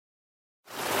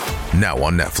Now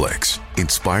on Netflix.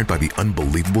 Inspired by the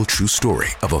unbelievable true story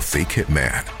of a fake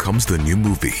hitman comes the new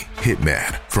movie,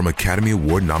 Hitman, from Academy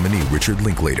Award nominee Richard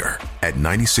Linklater. At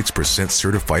 96%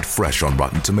 certified fresh on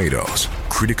Rotten Tomatoes,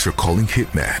 critics are calling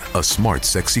Hitman a smart,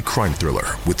 sexy crime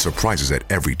thriller with surprises at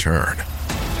every turn.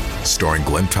 Starring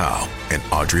Glenn Powell and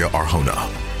Adria Arjona,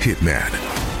 Hitman.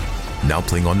 Now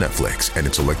playing on Netflix and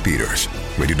in select theaters.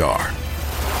 Rated R.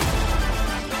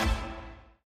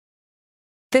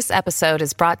 This episode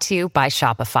is brought to you by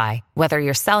Shopify. Whether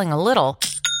you're selling a little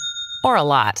or a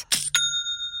lot,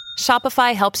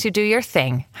 Shopify helps you do your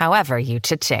thing, however you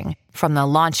cha-ching. From the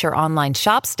launch your online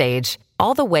shop stage,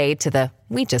 all the way to the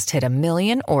we just hit 1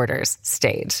 million orders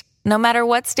stage. No matter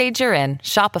what stage you're in,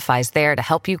 Shopify's there to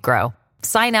help you grow.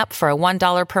 Sign up for a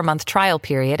 $1 per month trial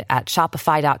period at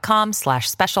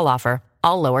shopify.com/special offer,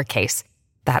 all lowercase.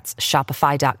 That's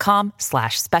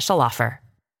shopify.com/special offer.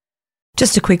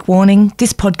 Just a quick warning,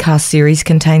 this podcast series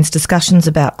contains discussions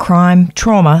about crime,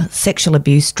 trauma, sexual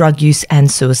abuse, drug use and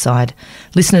suicide.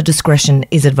 Listener discretion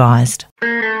is advised.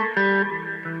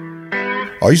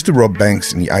 I used to rob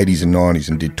banks in the 80s and 90s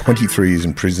and did 23 years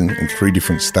in prison in 3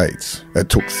 different states. It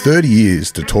took 30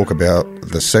 years to talk about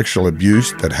the sexual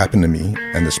abuse that happened to me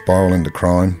and the spiral into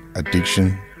crime,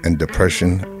 addiction and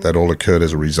depression that all occurred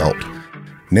as a result.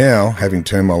 Now, having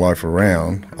turned my life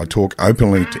around, I talk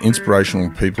openly to inspirational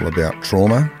people about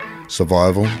trauma,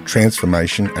 survival,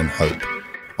 transformation and hope.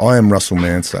 I am Russell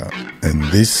Manser, and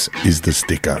this is The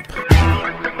Stick Up.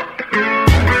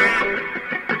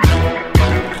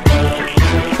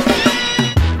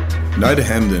 Nader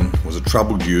Hamdan was a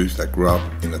troubled youth that grew up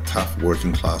in a tough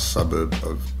working class suburb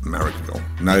of Marrickville.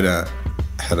 Nader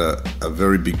had a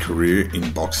very big career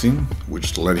in boxing,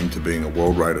 which led him to being a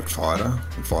world-rated fighter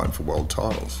and fighting for world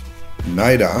titles.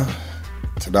 Nader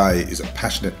today is a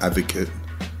passionate advocate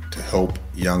to help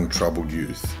young troubled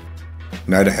youth.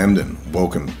 Nader Hamdan,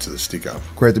 welcome to The Stick Up.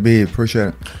 Great to be here, appreciate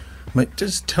it. Mate,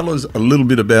 just tell us a little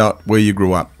bit about where you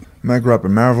grew up. Mate, I grew up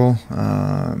in Marrickville.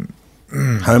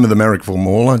 Home of the Marrickville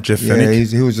Mauler, Jeff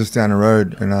Fennick. Yeah, he was just down the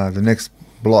road in the next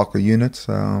block of units.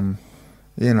 My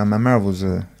Marrickville's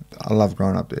I love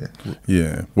growing up there.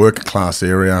 Yeah, working class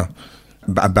area,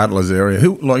 a battlers area.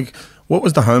 What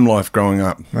was the home life growing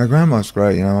up? My grandma's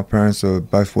great. My parents were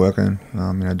both working,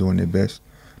 doing their best,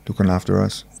 looking after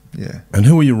us. Yeah. And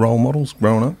who were your role models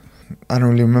growing up? I don't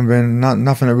really remember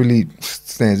nothing that really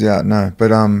stands out. No,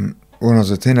 but when I was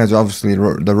a teenager, obviously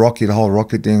the whole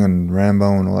Rocky thing and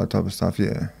Rambo and all that type of stuff.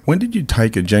 Yeah. When did you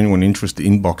take a genuine interest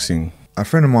in boxing? A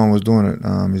friend of mine was doing it.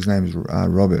 His name is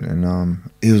Robert, and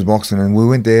he was boxing, and we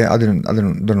went there. I didn't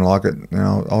like it.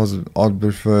 I'd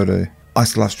prefer I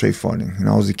still love street fighting.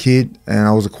 I was a kid, and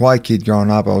I was a quiet kid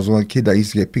growing up. I was a kid that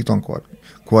used to get picked on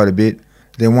quite a bit.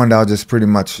 Then one day I just pretty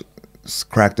much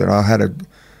cracked it. I had a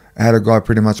guy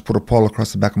pretty much put a pole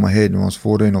across the back of my head when I was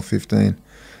 14 or 15,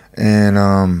 and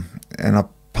I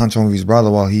punched on his brother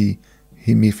while he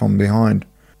hit me from behind.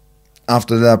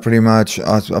 After that, I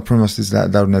promised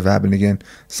that would never happen again.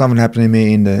 Something happened to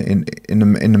me in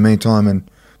the meantime, and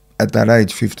at that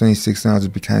age, 15,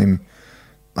 16,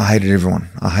 I hated everyone.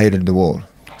 I hated the world.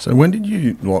 So at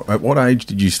what age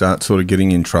did you start sort of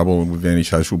getting in trouble with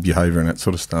antisocial behaviour and that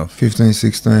sort of stuff? 15,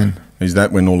 16. Is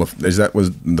that when was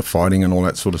the fighting and all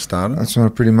that sort of started? That's when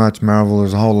pretty much Marrickville, there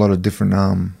was a whole lot of different,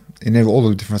 in all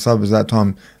the different suburbs at that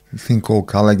time, a thing called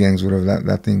colour gangs, whatever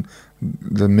that thing,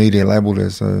 the media labelled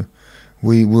it. So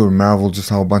we were in Marrickville,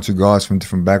 just a whole bunch of guys from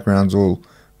different backgrounds, all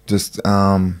just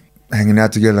hanging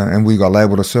out together, and we got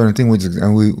labelled a certain thing, we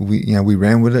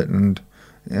ran with it, and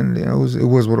it was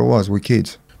what it was. We're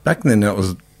kids. Back then,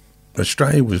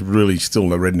 Australia was really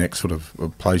still a redneck sort of a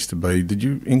place to be. Did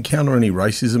you encounter any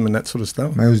racism and that sort of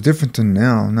stuff? Man, it was different to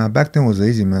now. Now, back then it was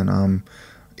easy, man.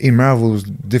 In Marrickville, it was a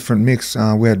different mix.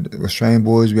 We had Australian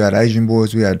boys, we had Asian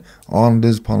boys, we had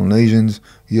Islanders, Polynesians,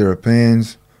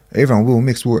 Europeans. Everyone, we were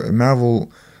mixed. Marrickville,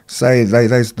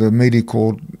 the media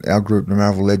called our group the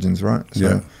Marrickville Legends, right? So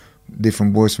yeah.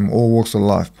 Different boys from all walks of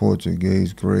life,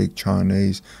 Portuguese, Greek,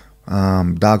 Chinese,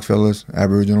 dark fellas,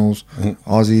 Aboriginals,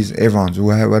 Aussies, everyone. So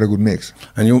we had a good mix.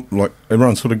 And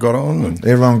everyone sort of got on?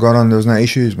 Everyone got on. There was no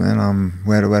issues, man.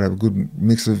 We had a good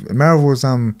mix of... Marrickville was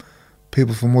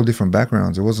people from all different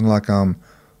backgrounds. It wasn't like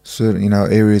certain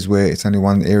areas where it's only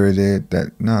one area there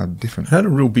different. It had a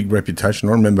real big reputation.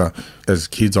 I remember as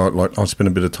kids, I spent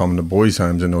a bit of time in the boys'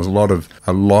 homes, and there was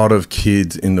a lot of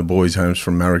kids in the boys' homes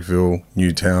from Marrickville,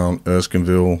 Newtown,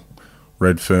 Erskineville,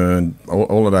 Redfern,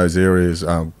 all of those areas,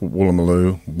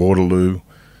 Woolloomooloo, Waterloo,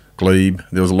 Glebe.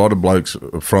 There was a lot of blokes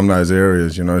from those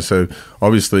areas, so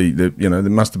obviously there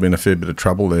must have been a fair bit of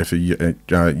trouble there for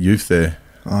youth there.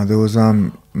 There was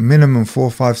minimum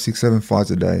 4, 5, 6, 7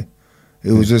 fights a day.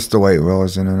 It was just the way it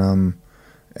was, and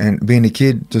being a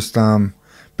kid, just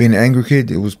being an angry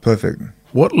kid, it was perfect.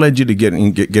 What led you to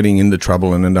getting into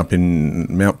trouble and end up in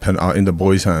in the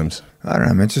boys' homes? I don't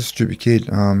know, man. Just a stupid kid.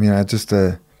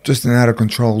 Just an out of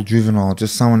control juvenile,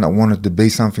 just someone that wanted to be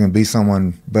something and be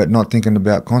someone, but not thinking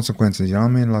about consequences. You know what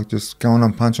I mean? Like just going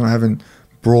on punching, having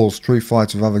brawls, street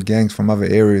fights with other gangs from other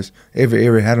areas. Every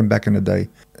area had them back in the day,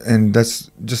 and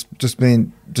that's just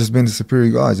being the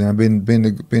superior guys. You know, being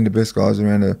the best guys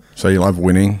around the. So you love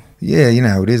winning? Yeah, you know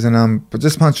how it is, and but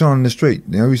just punch on in the street.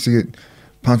 You know, we used to get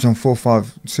punch on 4 or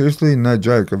 5. Seriously, no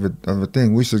joke of a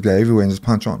thing. We used to go everywhere and just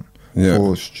punch on. Yeah.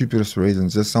 For stupidest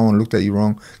reasons. Just someone looked at you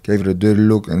wrong, gave it a dirty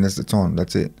look, and that's the time.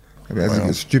 That's it. As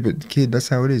a stupid kid, that's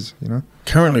how it is, you know.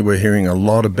 Currently, we're hearing a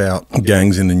lot about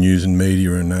gangs in the news and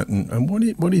media and that. And what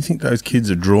do you think those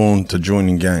kids are drawn to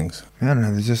joining gangs? I don't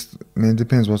know. It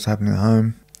depends what's happening at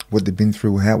home, what they've been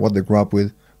through, what they grew up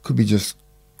with. Could be just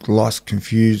lost,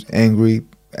 confused, angry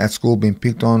at school, being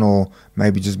picked on, or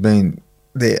maybe just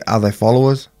are they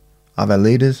followers? Are they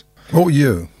leaders? What were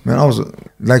you? Man, I was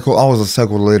a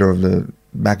so-called leader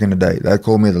back in the day. They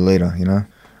called me the leader, you know.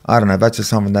 I don't know, that's just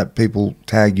something that people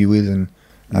tag you with, and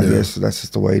I guess that's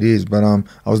just the way it is. But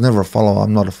I was never a follower.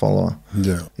 I'm not a follower.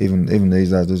 Yeah. Even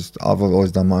these days, I've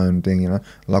always done my own thing, you know.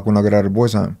 Like when I got out of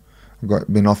boys' home,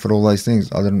 been offered all those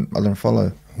things. I didn't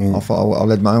follow. I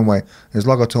led my own way. It's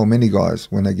like I tell many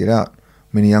guys when they get out,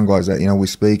 many young guys that, you know, we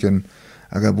speak and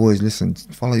I go, boys, listen,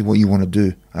 follow what you want to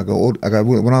do. I go,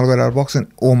 when I got out of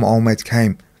boxing, all my old mates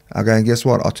came. I go, and guess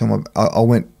what? I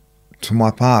went to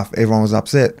my path. Everyone was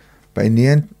upset. But in the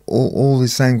end, all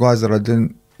these same guys that I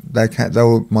didn't, they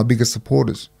were my biggest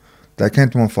supporters. They came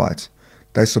to my fights.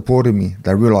 They supported me.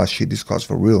 They realised, shit, this guy's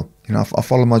for real. You know, I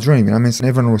followed my dream. You know what I mean? So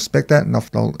everyone will respect that,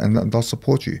 and they'll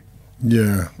support you.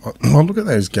 Yeah, I look at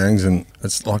those gangs, and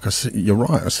it's like you're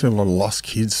right. I see a lot of lost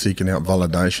kids seeking out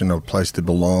validation, a place to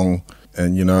belong,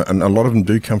 and you know, and a lot of them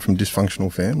do come from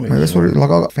dysfunctional families. Man, that's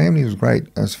what family was great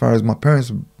as far as my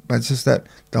parents, but it's just that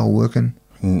they were working.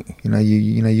 You know,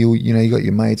 you got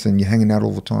your mates and you're hanging out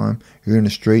all the time. You're in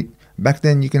the street. Back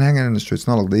then, you can hang out in the street. It's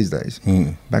not like these days.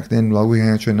 Back then, like we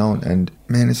hang out no one, and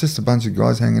man, it's just a bunch of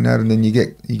guys hanging out, and then you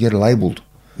get labelled.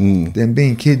 Then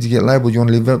being kids, you get labelled. You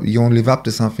want to live up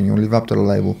to something. You want to live up to the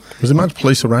label. Was there much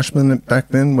police harassment back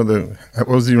then? What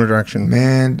was the interaction?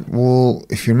 Man, well,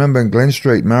 if you remember in Glen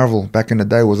Street, Marvel, back in the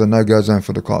day, was a no-go zone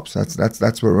for the cops. That's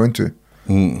what we're into.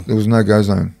 There was no go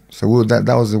zone. So that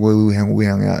was the way we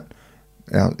hung out.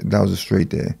 That was the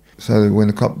street there. So when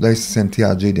they used to send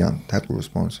TRG down, tactical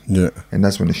response. Yeah. And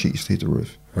that's when the shit used to hit the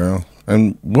roof. Wow.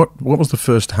 And what was the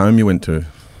first home you went to?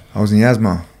 I was in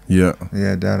Yasma. Yeah.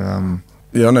 Yeah,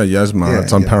 yeah, I know Yasma. Yeah,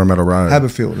 it's on Parramatta Road.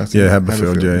 Haberfield. That's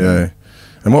Haberfield. Yeah.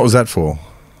 And what was that for?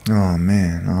 Oh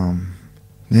man,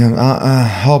 a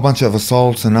whole bunch of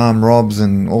assaults and armed robs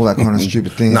and all that kind of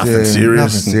stupid things. Nothing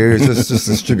serious. Just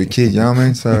a stupid kid. You know what I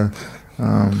mean? So,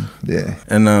 yeah.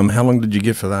 And how long did you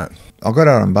get for that? I got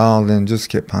out on bail, then just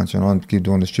kept punching on, keep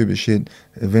doing the stupid shit.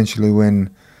 Eventually,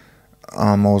 when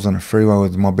I was on a freeway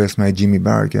with my best mate Jimmy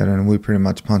Barrett, and we pretty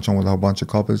much punched on with a whole bunch of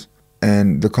coppers.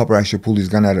 And the copper actually pulled his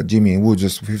gun out at Jimmy, and we were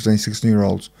just 15,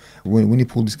 16-year-olds. When he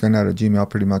pulled his gun out at Jimmy, I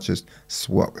pretty much just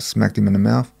smacked him in the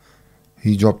mouth.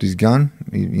 He dropped his gun.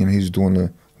 He was doing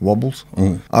the wobbles.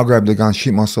 I grabbed the gun,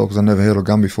 shit myself because I never held a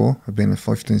gun before. I've been a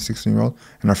 15, 16-year-old,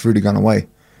 and I threw the gun away.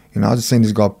 You know, I just seen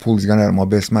this guy pull his gun out at my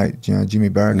best mate. You know, Jimmy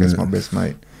Barrett, that's my best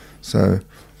mate. So.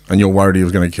 And you're worried he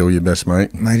was going to kill your best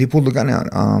mate? Mate, he pulled the gun out.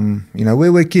 You know,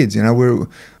 we're kids. You know,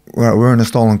 we're in a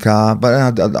stolen car,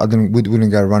 but we didn't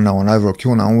go run no one over or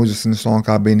kill no one. We're just in a stolen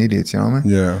car being idiots. You know what I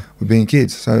mean? Yeah. We're being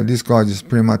kids. So this guy just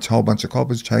pretty much a whole bunch of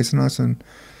coppers chasing us, and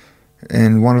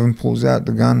one of them pulls out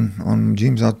the gun on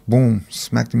Jim's. I boom,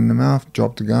 smacked him in the mouth,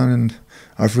 dropped the gun, and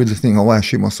I really think, I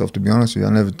shit myself. To be honest with you,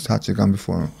 I never touched a gun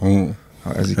before.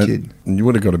 As a kid. You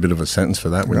would have got a bit of a sentence for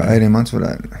that, wouldn't you? 18 months for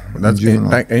that. That's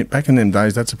back in them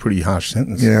days, that's a pretty harsh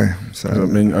sentence. Yeah. So I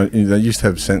mean, they used to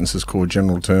have sentences called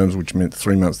general terms, which meant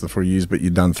 3 months to 3 years, but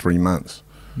you'd done 3 months.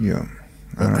 Yeah.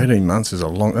 18 months is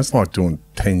that's like doing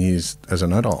 10 years as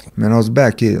an adult. Man, I was a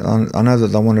bad kid. I know that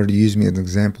they wanted to use me as an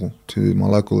example to my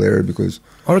local area because...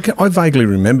 I vaguely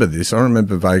remember this. I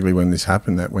remember vaguely when this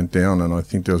happened, that went down, and I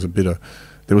think there was a bit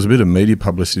of media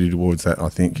publicity towards that, I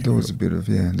think. There was a bit of,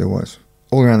 there was.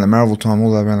 All around the Marvel time,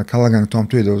 all around the Colour Gang time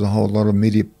too, there was a whole lot of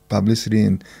media publicity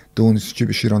and doing this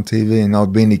stupid shit on TV. And I was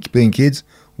being kids,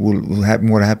 we're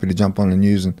more happy to jump on the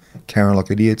news and carry on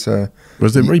like idiots. So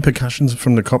was there repercussions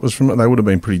from the coppers from it? They would have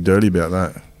been pretty dirty about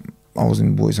that. I was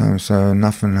in the boys' home, so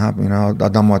nothing happened. You know,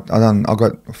 I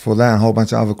got for that and a whole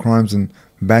bunch of other crimes and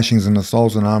bashings and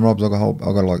assaults and armed robs.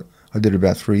 I did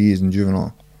about 3 years in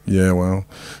juvenile. Yeah, well.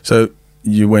 So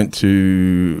you went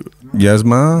to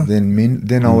Yasma?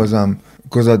 Then I was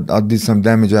because I did some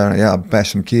damage. I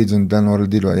bashed some kids, and then what I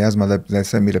did was Yasma. They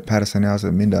sent me to Patterson House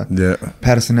at Minda. Yeah.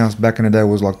 Patterson House back in the day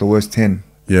was like the worst 10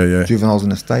 juveniles in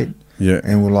the state. Yeah.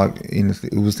 And we're like,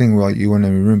 it was a thing where you went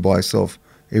in a room by yourself.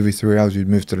 Every 3 hours you'd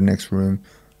move to the next room.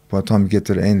 By the time you get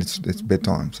to the end, it's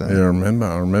bedtime. So. Yeah, I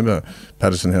remember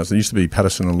Patterson House. There used to be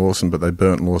Patterson and Lawson, but they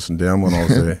burnt Lawson down when I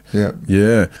was there. Yeah.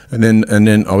 Yeah. And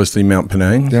then obviously Mount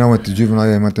Penang. Then I went to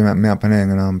juvenile, I went to Mount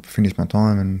Penang and finished my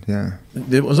time, and yeah.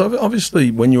 There was obviously,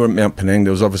 when you were at Mount Penang,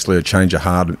 there was obviously a change of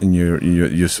heart in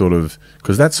your sort of,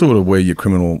 because that's sort of where your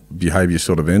criminal behaviour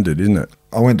sort of ended, isn't it?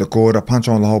 I went to court, I punched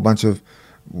on a whole bunch of,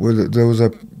 there was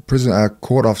a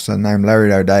court officer named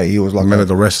Larry O'Day. He was like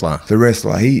the wrestler. The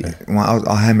wrestler.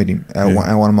 I hammered him at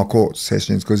one of my court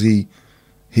sessions because he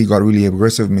got really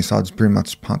aggressive with me, so I just pretty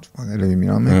much punched out of him, you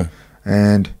know what I mean? Yeah.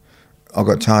 And I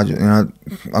got charged,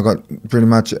 I got pretty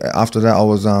much, after that I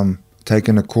was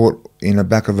taken to court in the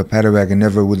back of a paddy wagon,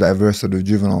 never with the adversity of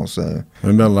juveniles. So I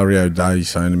remember Larry O'Day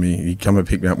saying to me, he'd come and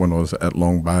pick me up when I was at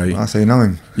Long Bay. I say, you know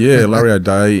him? Yeah, Larry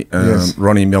O'Day, Yes.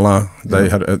 Ronnie Miller, they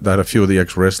had a few of the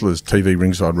ex-wrestlers, TV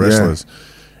ringside wrestlers. Yeah.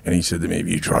 And he said to me, if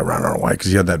you try running away,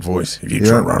 because he had that voice, if you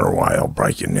try running away, I'll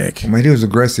break your neck. I mean, he was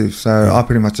aggressive, so I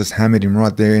pretty much just hammered him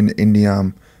right there in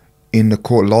the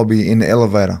court lobby, in the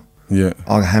elevator. Yeah.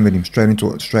 I hammered him straight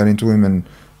into him, and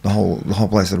the whole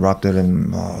place erupted,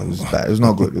 and it was bad. It was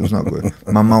not good. It was not good.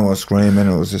 My mum was screaming.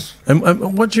 It was just.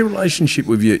 And what's your relationship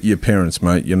with your parents,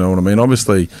 mate? You know what I mean?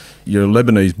 Obviously, you're a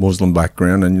Lebanese Muslim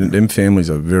background, and them families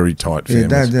are very tight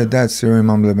families. Yeah, dad's Syrian,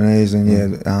 mum Lebanese,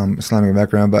 and Islamic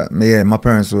background. But yeah, my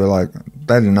parents were like,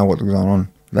 they didn't know what was going on.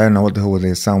 They didn't know what the hell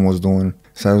their son was doing.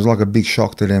 So it was like a big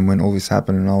shock to them when all this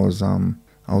happened, and I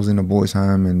was in a boys'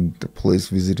 home, and the police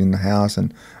visiting the house,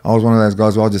 and I was one of those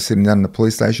guys where I was just sitting down in the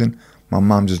police station. My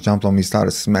mum just jumped on me,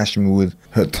 started smashing me with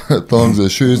her thumbs, her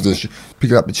shoes,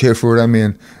 picked up the chair for it at me,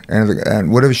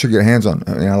 and whatever she could get her hands on,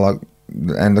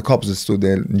 and the cops just stood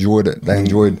there, enjoyed it. They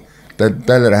enjoyed, they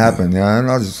let it happen, and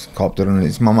I just copped it, and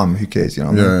it's my mum, who cares, you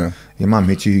know what I mean? Your mum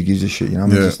hits you, who gives a shit, you know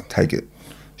what I mean? Just take it.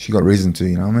 She got reason to,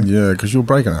 you know what I mean? Yeah, because you're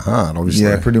breaking her heart, obviously.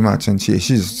 Yeah, pretty much, and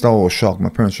she's still shocked. My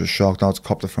parents were shocked. I was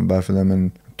copped it from both of them,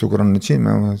 and took it on the chin,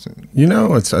 man. You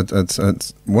know, it's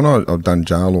when I've done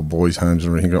jail or boys' homes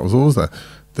and everything, it was always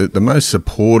the most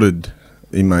supported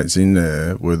inmates in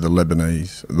there were the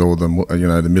Lebanese or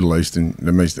the Middle Eastern,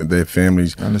 their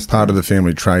families. Part of the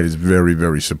family trade is very,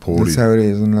 very supportive. That's how it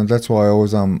is, and that's why I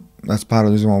always that's part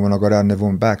of the reason why when I got out, I never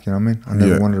went back. You know what I mean? I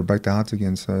never wanted to break their hearts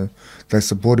again. So they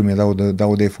supported me. They were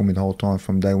there for me the whole time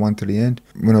from day one to the end.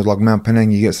 When it was like Mount Penang,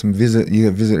 you get visit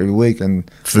every week, and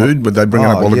food. Would they bring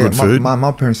up all the good food?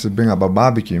 My parents would bring up a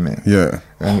barbecue, man. Yeah,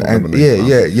 and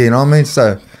you know what I mean.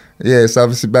 So so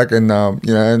obviously back in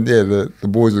the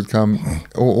boys would come.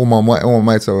 All my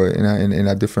mates were in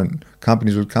our different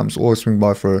companies would come. So always swing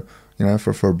by for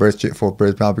a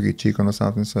breast barbecue chicken or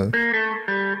something. So.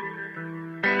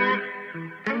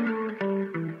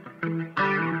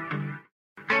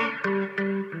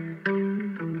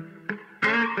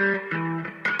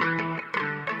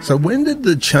 So when did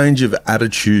the change of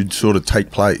attitude sort of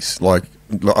take place? Like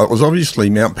it was obviously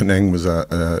Mount Penang was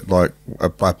a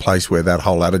place where that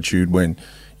whole attitude, when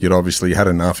you'd obviously had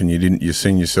enough and you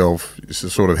seen yourself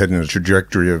sort of heading in a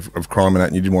trajectory of crime and that,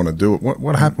 and you didn't want to do it.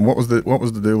 What happened? What was the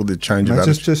deal with the change of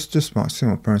attitude? Just my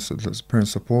parents'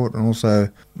 support, and also,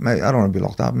 mate, I don't want to be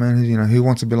locked up, man. Who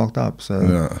wants to be locked up?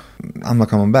 So I'm not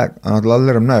coming back. And I'll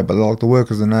let them know. But like the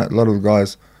workers and that, a lot of the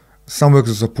guys. Some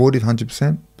workers are supportive,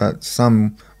 100%, but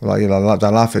some they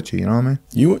laugh at you. You know what I mean?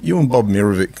 You and Bob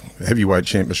Mirovic, heavyweight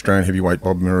champ, Australian heavyweight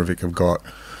Bob Mirovic, have got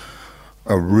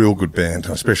a real good band,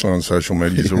 especially on social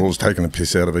media. They're always taking the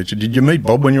piss out of each other. Did you meet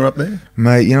Bob when you were up there?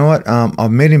 Mate, you know what?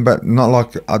 I've met him, but not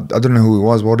like I don't know who he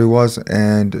was, what he was,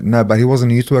 and no, but he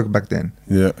wasn't a youth worker back then.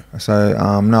 Yeah.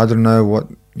 So no, I don't know what.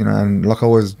 And like I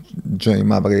always joke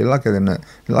him up, you're lucky than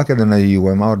that you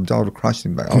were. I would have crushed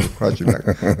him back. I was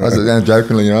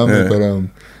jokingly, you know what I mean?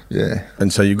 But yeah.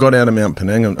 And so you got out of Mount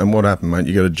Penang, and what happened, mate?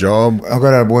 You got a job? I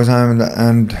got out of boys' home,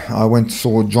 and I went and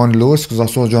saw Johnny Lewis, because I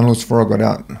saw John Lewis before I got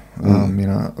out.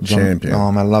 Champion.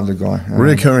 I love the guy.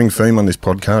 Recurring theme on this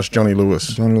podcast, Johnny Lewis.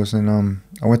 Johnny Lewis, and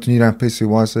I went to Newtown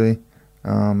PCYC.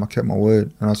 I kept my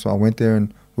word, and so I went there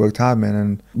and worked hard, man.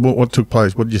 And what took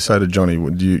place? What did you say to Johnny?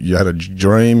 You had a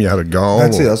dream? You had a goal?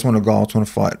 That's it. I just want to go. I just want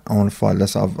to fight. I want to fight.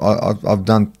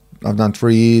 I've done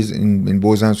 3 years in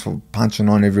boys' homes for punching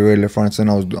on everywhere, left, right, and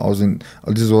centre. I was in.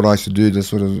 This is what I used to do.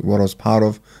 This was what I was part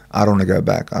of. I don't want to go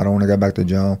back. I don't want to go back to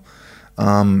jail.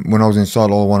 When I was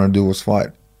inside, all I wanted to do was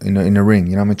fight in the ring.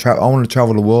 You know, I want to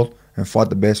travel the world and fight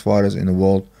the best fighters in the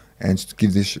world and just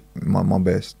give this my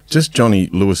best. Just Johnny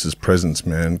Lewis's presence,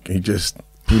 man. He cares.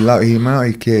 He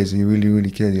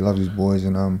really cares. He loves his boys,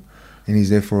 and he's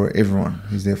there for everyone.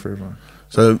 He's there for everyone.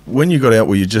 So when you got out,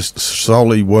 were you just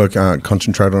solely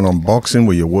concentrating on boxing?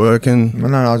 Were you working?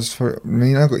 No, I just,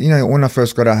 when I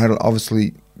first got out, I had,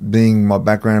 obviously, being my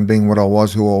background, being what I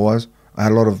was, who I was, I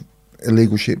had a lot of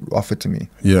illegal shit offered to me.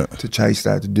 Yeah. To chase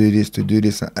that, to do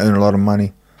this, and earn a lot of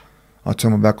money. I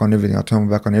turned my back on everything. I turned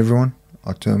my back on everyone.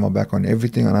 I turned my back on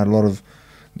everything, and I had a lot of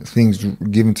things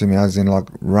given to me, as in like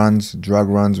drug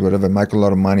runs, whatever, make a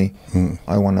lot of money.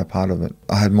 I want that part of it.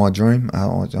 I had my dream.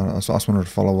 I just wanted to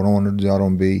follow what I wanted to do. I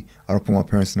don't put my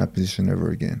parents in that position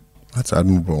ever again. That's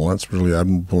admirable. That's really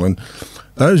admirable. And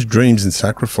those dreams and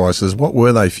sacrifices, what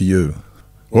were they for you?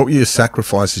 What were your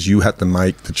sacrifices you had to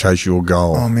make to chase your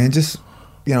goal? Oh man, just,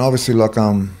 obviously like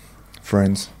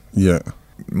friends. Yeah.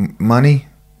 Money.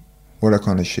 All that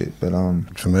kind of shit, but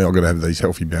for me, I've got to have these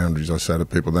healthy boundaries. I say to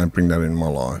people, don't bring that in my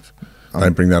life.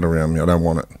 Don't bring that around me. I don't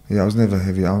want it. Yeah, I was never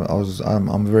heavy.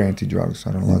 I'm very anti-drugs.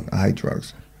 I hate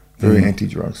drugs. Very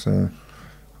anti-drugs. So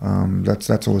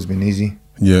that's always been easy.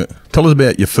 Yeah. Tell us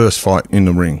about your first fight in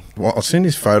the ring. Well, I've seen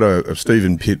this photo of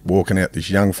Stephen Pitt walking out, this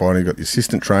young fighter. You've got the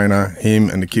assistant trainer, him,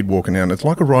 and the kid walking out. And it's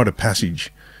like a rite of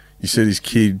passage. You see this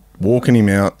kid walking him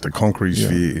out to conquer his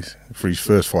fears for his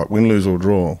first fight, win, lose, or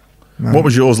draw. Man, what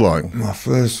was yours like? My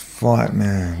first fight,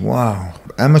 man. Wow.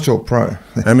 Amateur or pro?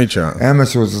 Amateur.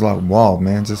 Amateur was just like wild,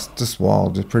 man. Just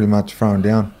wild. Just pretty much throwing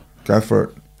down. Go for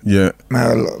it. Yeah.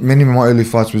 Man, many of my early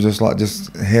fights were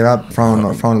just head up, throwing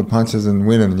the punches and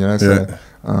winning, So,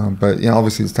 but,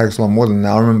 obviously it takes a lot more than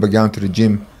that. I remember going to the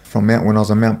gym when I was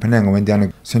on Mount Penang. I went down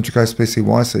to Central Coast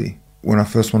PCYC when I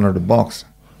first wanted to box.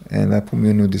 And they put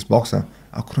me in with this boxer.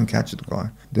 I couldn't catch the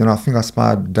guy. Then I think I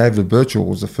sparred David Birchall,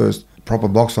 was the first proper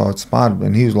boxer I'd sparred,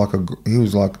 and he was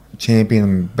like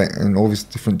champion and all these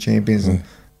different champions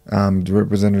and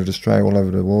represented Australia all over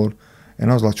the world.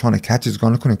 And I was like trying to catch this guy,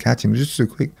 and I couldn't catch him. He was just too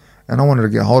quick, and I wanted to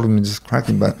get hold of him and just crack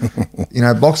him. But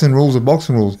boxing rules are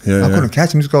boxing ruls. I couldn't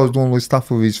catch him. This guy was doing all this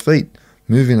stuff with his feet,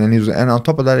 moving, and on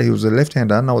top of that, he was a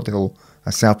left-hander. I don't know what the hell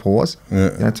a southpaw was.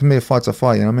 To me, a fight's a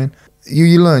fight. You know what I mean?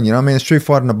 You learn. A street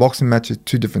fight and a boxing match are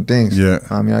two different things. Yeah.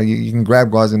 You can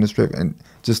grab guys in the street and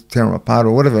just tear them apart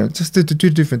or whatever. Just two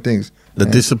different things. The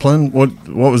discipline. What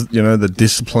was the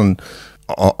discipline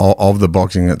of the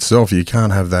boxing itself? You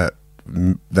can't have that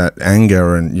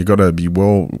anger, and you got to be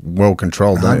well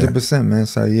controlled. 100%, man.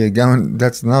 So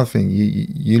that's another thing.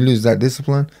 You lose that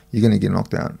discipline, you're gonna get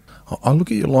knocked out. I look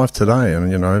at your life today,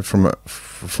 and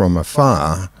from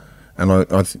afar. And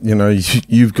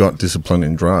you've got discipline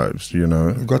in droves,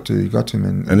 You've got to,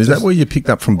 man. And is that where you picked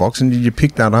up from boxing? Did you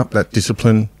pick that up, that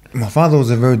discipline? My father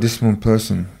was a very disciplined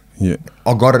person. Yeah.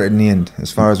 I got it in the end,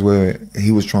 as far as where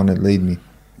he was trying to lead me.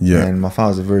 Yeah. And my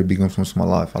father's a very big influence in my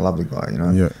life. I love the guy,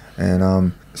 Yeah.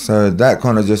 And so that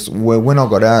kind of just, when I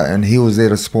got out, and he was there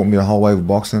to support me the whole way with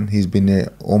boxing. He's been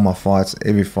there all my fights,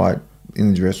 every fight,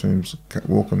 in the dressing rooms,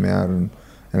 walking me out, and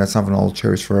that's something I'll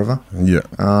cherish forever. Yeah.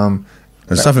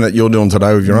 It's something that you're doing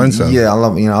today with your own son. Yeah, I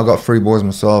love it. I got 3 boys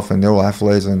myself, and they're all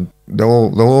athletes, and they're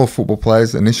all football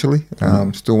players initially.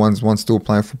 One's still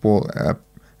playing football at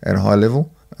a high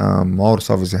level. My oldest,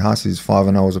 obviously, Hussey, is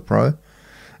 5-0 as a pro,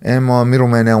 and my middle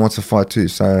man now wants to fight too.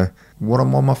 So what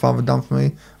my father done for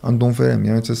me, I'm doing for them.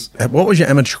 It's just. What was your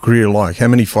amateur career like? How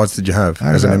many fights did you have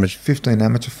as an amateur? 15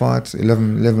 amateur fights,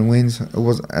 11 wins. It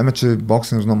was amateur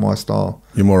boxing was not my style.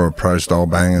 You're more of a pro style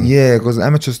banging. Yeah, because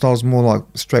amateur style is more like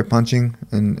straight punching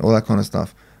and all that kind of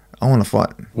stuff. I want to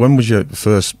fight. When was your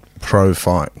first pro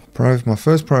fight? My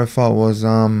first pro fight was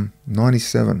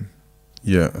 97.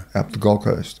 Yeah. Up the Gold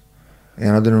Coast.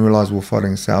 And I didn't realise we were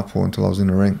fighting in southpaw until I was in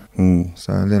the ring.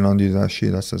 So then I knew that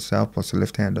shit. That's a southpaw, it's a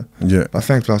left-hander. Yeah. But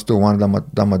thankfully, I still won.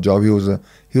 Done my job. He was a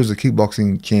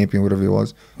kickboxing champion, whatever he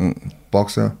was,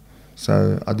 boxer.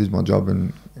 So I did my job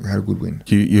and had a good win.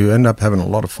 You end up having a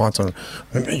lot of fights on.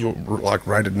 I remember you were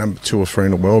rated number 2 or 3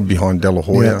 in the world behind De La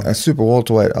Hoya. Yeah, a super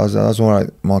welterweight. I was all right.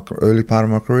 My early part of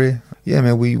my career. Yeah,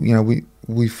 man.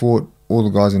 We fought all the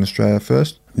guys in Australia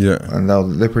first. Yeah. And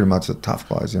they're pretty much the tough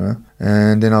guys,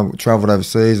 And then I travelled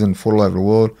overseas and fought all over the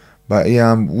world. But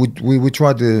yeah, we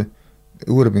tried to. It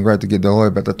would have been great to get De La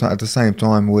Hoya, but at the same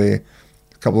time, where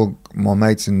a couple of my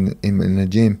mates in the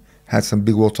gym had some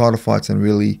big world title fights and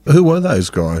really. Who were those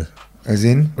guys? As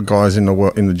in? The guys in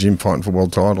the gym fighting for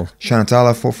world titles. Shannon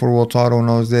Taylor fought for a world title when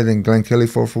I was there. Then Glenn Kelly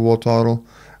fought for a world title.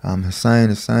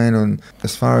 Hussein, and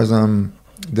as far as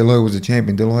De La Hoya was the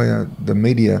champion. De La Hoya, the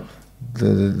media.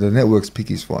 The networks pick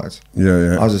his fights.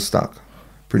 Yeah. I was just stuck.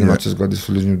 Pretty much just got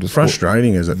disillusioned with the sport.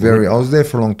 Frustrating, is it? Very. I was there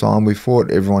for a long time. We fought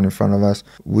everyone in front of us.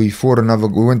 We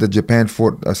went to Japan,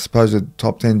 fought a supposed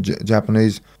top 10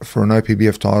 Japanese for an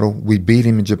OPBF title. We beat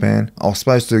him in Japan. I was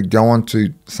supposed to go on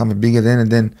to something bigger then, and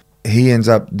then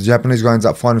the Japanese guy ends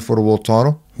up fighting for the world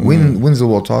title, wins the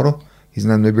world title. His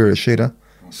name is Nader Shida.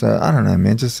 So I don't know,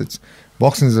 man.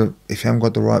 Boxing's if you haven't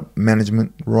got the right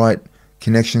management, right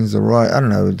connections, I don't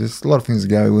know. There's a lot of things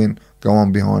that go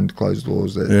on behind closed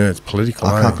doors that it's political.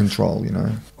 I can't control, you know.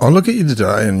 I look at you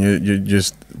today, and you're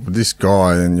just this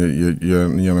guy, and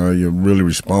you're really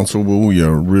responsible.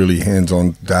 You're a really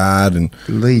hands-on dad, and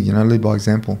lead by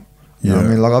example. You know what I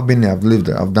mean? Like, I've been there, I've lived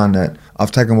it, I've done that.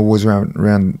 I've taken my boys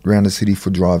around the city for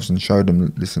drives and showed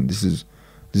them, listen, this is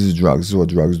drugs. This is what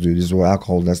drugs do. This is what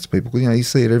alcohol does to people. Because, you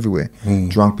see it everywhere.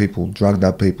 Drunk people, drugged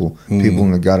up people, people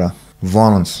in the gutter,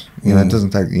 violence. It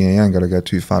doesn't take. You ain't got to go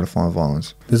too far to find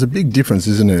violence. There's a big difference,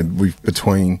 isn't there,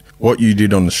 between what you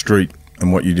did on the street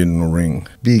and what you did in the ring?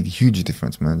 Big, huge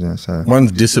difference, man. Yeah. So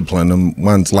one's discipline and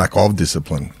one's lack of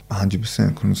discipline.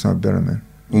 100%. Couldn't say it better, man.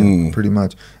 Yeah, pretty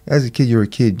much. As a kid, you're a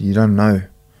kid. You don't know.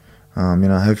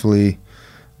 Hopefully.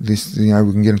 We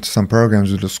can get into some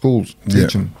programs with the schools,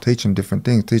 teach them different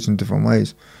things, teach them different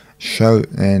ways, show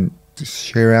and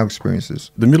share our experiences.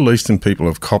 The Middle Eastern people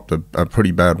have copped a pretty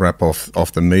bad rap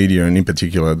off the media, and in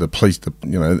particular the police.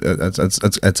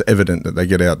 It's evident that they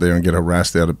get out there and get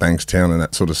harassed out of Bankstown and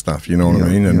that sort of stuff. You know what I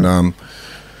mean? And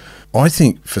I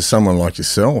think for someone like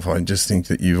yourself, I just think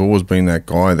that you've always been that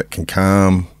guy that can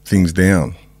calm things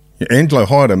down. Angelo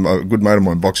Hyde, a good mate of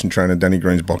mine, boxing trainer, Danny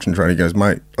Green's boxing trainer, he goes,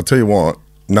 mate, I'll tell you what.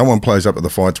 No one plays up at the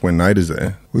fights when Nader's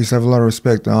there. We used to have a lot of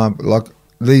respect. Like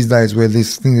these days where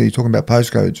this thing that you're talking about,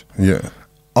 postcodes. Yeah.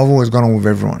 I've always gone on with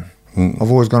everyone.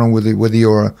 I've always gone on with whether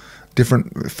you're a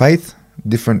different faith,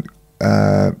 different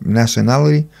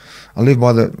nationality. I live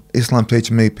by the Islam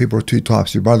teaching me people are two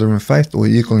types. You're brother in faith or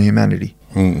you're equal in humanity.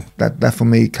 That for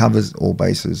me covers all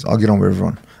bases. I'll get on with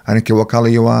everyone. I don't care what colour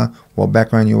you are, what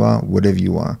background you are, whatever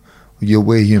you are.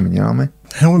 We're human, you know what I mean?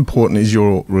 How important is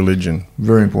your religion?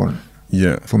 Very important.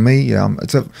 Yeah. For me,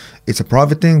 it's a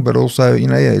private thing, but also,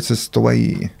 it's just the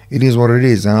way it is what it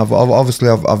is. And I've obviously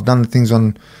done things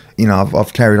on,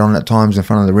 I've carried on at times in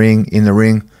front of the ring, in the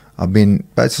ring. I've been,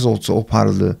 but it's just all part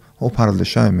of the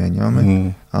show, man. You know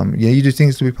what I mean? You do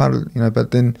things to be part of,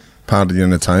 but then part of the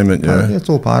entertainment. Yeah, it's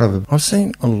all part of it. I've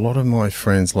seen a lot of my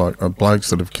friends, like blokes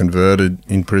that have converted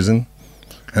in prison,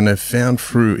 and they've found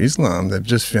through Islam, they've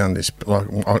just found this. Like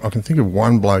I can think of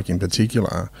one bloke in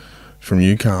particular from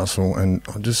Newcastle, and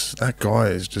that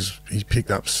guy he picked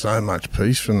up so much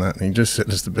peace from that, and he just said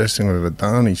it's the best thing I've ever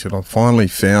done. He said, I finally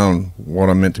found what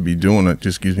I'm meant to be doing. It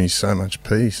just gives me so much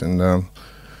peace. And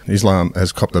Islam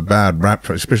has copped a bad rap,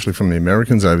 especially from the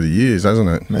Americans over the years, hasn't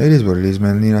it? It is what it is,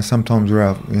 man. Sometimes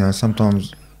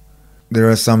sometimes there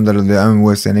are some that are their own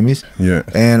worst enemies. Yeah.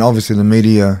 And obviously the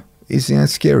media is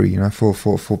scary, for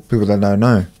people that don't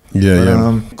know. Yeah,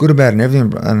 but, good, bad, and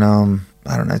everything. And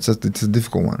I don't know. It's a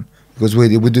difficult one. Because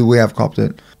we have copped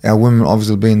it. Our women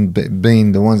obviously being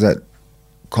the ones that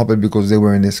cop it because they're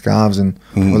wearing their scarves and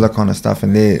all that kind of stuff,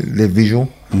 and they're visual.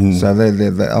 So they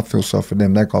I feel sorry for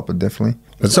them. They cop it definitely.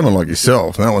 But someone like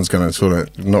yourself, that one's going to sort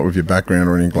of not with your background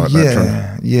or anything like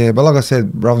that. Yeah. But like I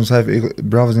said, brothers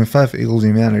in faith equals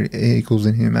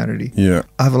in humanity. Yeah.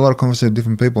 I have a lot of conversations with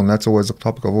different people, and that's always a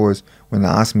topic I've always, when they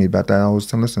ask me about that, I always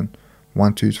tell them, listen,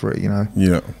 1, 2, 3,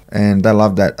 Yeah. And they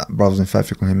love that, brothers in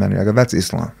faith equal humanity. I go, that's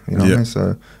Islam, what I mean?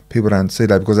 So people don't see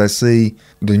that because they see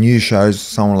the news shows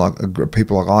someone like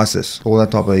people like ISIS, all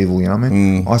that type of evil, you know what I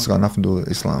mean? ISIS got nothing to do with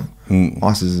Islam.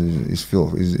 ISIS is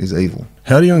filth, is evil.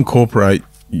 How do you incorporate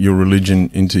your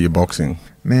religion into your boxing?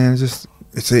 Man,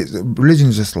 religion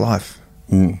is just life.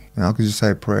 I could just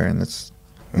say a prayer and that's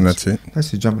it.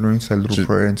 That's it. Jump in the ring, say a little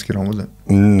prayer, and just get on with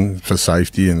it. For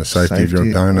safety and the safety of your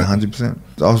opponent. 100%.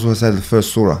 I was going to say the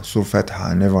first surah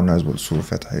Fatiha, and everyone knows what Surah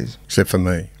Fatiha is. Except for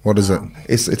me. What is it?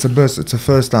 It's a verse. It's a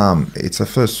first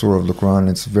surah of the Quran.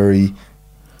 It's very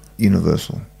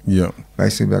universal. Yeah.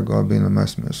 Basically about God being the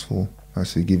most merciful,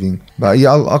 mostly giving. But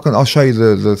I'll show you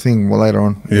the thing later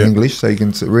on in English, so you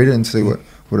can read it and see what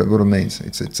it means.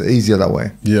 It's easier that way.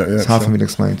 Yeah, it's hard for me to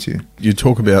explain to you. You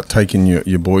talk about taking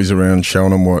your boys around,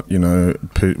 showing them what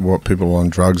what people on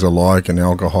drugs are like, and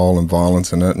alcohol and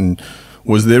violence and that. And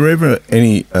was there ever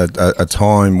a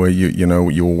time where you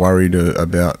were worried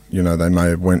about they may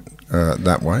have went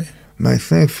that way? Mate,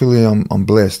 thankfully I'm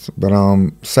blessed. But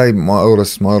say my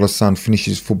oldest son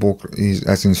finishes football,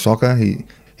 as in soccer. He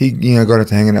got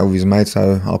into hanging out with his mates,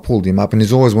 so I pulled him up, and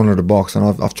he's always wanted to box, and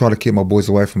I've tried to keep my boys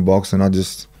away from boxing. I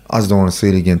just don't want to see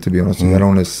it again, to be honest with you. I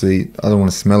don't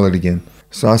want to smell it again.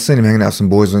 So I seen him hanging out with some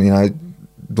boys, and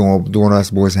doing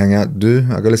us boys hang out do?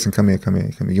 I go, listen, come here.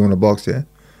 You want a box, yeah?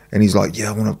 And he's like, yeah,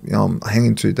 I want to, I'm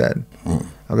hanging too, Dad. I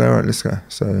go, all right, let's go.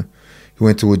 So he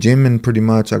went to a gym and pretty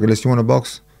much, I go, listen, you want a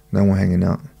box? No one hanging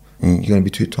out. You're going to be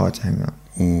too tight to hang out.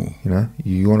 You know,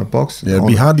 you want a box? Yeah, it'd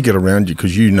be hard to get around you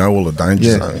because you know all the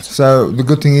danger zones. So the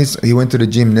good thing is he went to the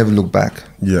gym, never looked back.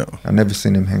 Yeah. I never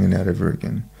seen him hanging out ever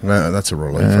again. That's a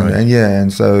relief.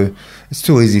 And so it's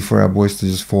too easy for our boys to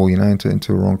just fall, you know,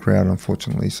 into a wrong crowd,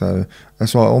 unfortunately. So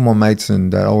that's why all my mates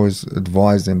and that always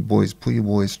advise them, boys, put your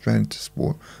boys straight into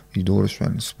sport, your daughter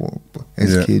straight into sport.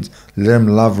 As kids, let them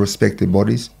love, respect their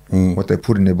bodies, what they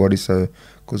put in their bodies. So,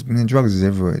 because drugs is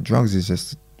everywhere. Drugs is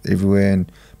just everywhere,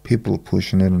 and people are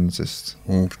pushing it, and it's just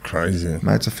crazy.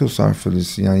 Mate, I feel sorry for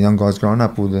this, you know, young guys growing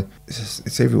up with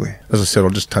it's everywhere. As I said, I'll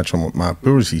just touch on what Mark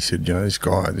Brewers, he said, you know, this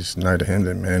guy, this Nader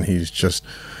Hamdan, man,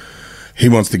 he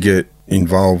wants to get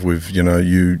involved with, you know,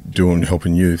 you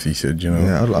helping youth, he said, you know.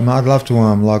 Yeah, I'd love to,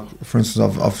 like, for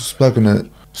instance, I've spoken at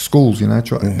schools, you know,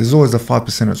 there's always a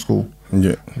 5% at school.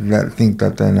 Yeah. That think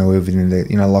that they know everything,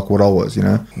 you know, like what I was, you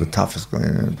know, the toughest guy.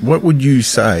 You know. What would you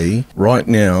say right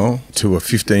now to a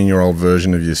 15-year-old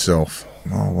version of yourself?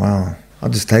 Oh, wow. I'll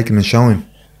just take him and show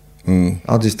him.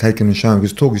 I'll just take him and show him,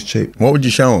 because talk is cheap. What would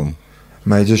you show him?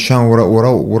 Mate, just show him what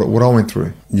I went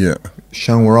through. Yeah.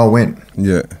 Show him where I went.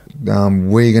 Yeah.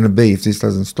 Where you're going to be if this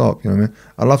doesn't stop, you know what I mean?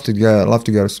 I'd love to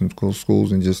go to some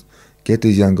schools and just get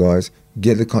these young guys,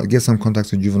 get some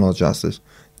contacts with juvenile justice,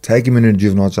 take them into the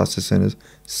juvenile justice centres,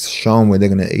 show them where they're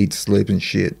going to eat, sleep and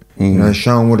shit. You know,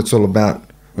 show them what it's all about.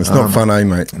 It's not fun,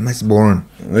 mate? It's boring.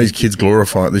 These kids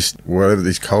glorify this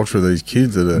culture of these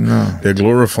kids they're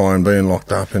glorifying being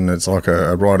locked up, and it's like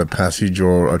a rite of passage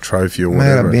or a trophy or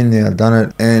whatever. Mate, I've been there, I've done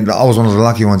it, and I was one of the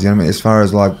lucky ones, you know what I mean? As far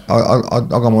as like, I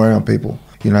got more around people,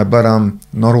 you know, but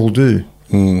not all do.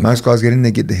 Most guys get in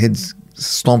there, get their heads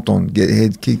stomped on, get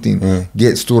heads kicked in,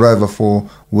 get stood over for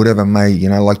whatever may, you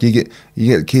know, like you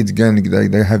get kids going,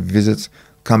 they have visits,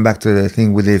 come back to their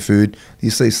thing with their food,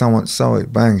 you see someone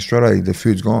bang, straight away the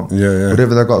food's gone.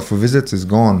 Whatever they got for visits is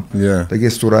gone. They get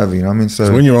stood over, you know what I mean?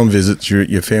 So when you're on visits,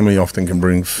 your family often can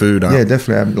bring food up. Yeah,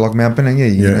 definitely, like Mount Penang,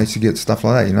 you know, used to get stuff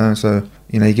like that, you know, so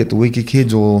you know, you get the weaker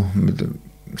kids, or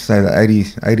say the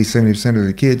 80-70% of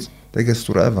the kids, they get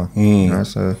stood over. You know,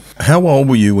 so how old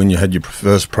were you when you had your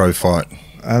first pro fight?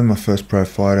 I had my first pro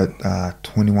fight at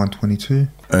 21, 22.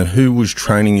 And who was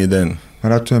training you then?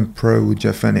 And I turned pro with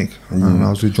Jeff Fennick. I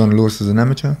was with Johnny Lewis as an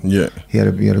amateur. Yeah. He had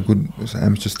a good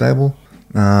amateur stable.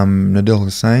 Nader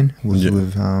Hussain was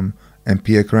with and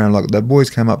Pierre Caran. Like, the boys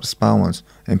came up to spar once,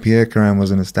 and Pierre Caran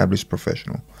was an established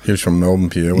professional. He was from Melbourne,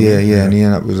 Pierre, wasn't he? And he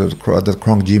ended up at the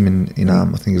Kronk Gym in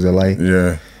I think it was LA.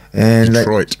 Yeah. And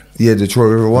Detroit. Detroit,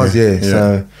 wherever it was,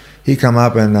 So he come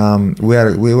up and we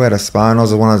had a spar, and I was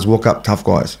the one that walk up tough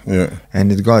guys. Yeah. And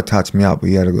the guy touched me up.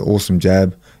 He had an awesome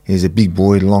jab. He's a big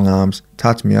boy, long arms,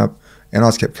 touched me up, and I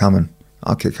just kept coming.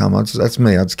 That's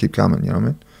me. I just keep coming, you know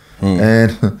what I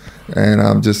mean? And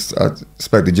I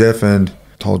spoke to Jeff and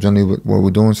told Johnny what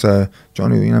we're doing. So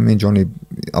Johnny, you know what I mean? Johnny,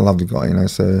 I love the guy, you know.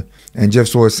 So, and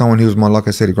Jeff's always someone, he was like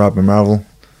I said, he grew up in Marvel.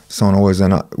 Someone always,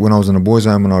 and when I was in the boys'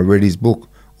 home and I read his book,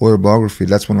 autobiography,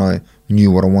 that's when I knew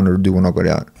what I wanted to do when I got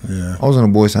out. Yeah. I was in a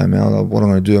boys' home, man. What I'm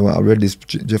going to do, I read this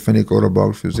Jeff Fennick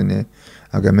autobiography, was in there.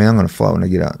 I go, man, I'm going to fight when I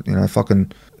get out. You know,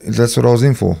 that's what I was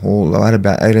in for. I had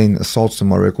about 18 assaults to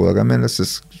my record. I go, man, let's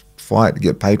just fight,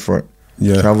 get paid for it.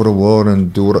 Yeah. Travel the world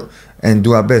and do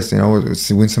our best, you know,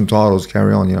 win some titles,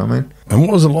 carry on, you know what I mean? And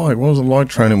what was it like? What was it like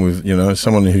training with, you know,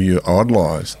 someone who you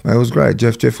idolised? It was great.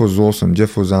 Jeff was awesome.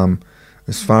 Jeff was,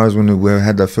 as far as when we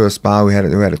had that first spar, we had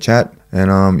a chat.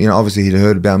 And, you know, obviously he'd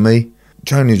heard about me.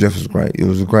 Training with Jeff was great. It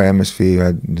was a great atmosphere. We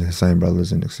had the same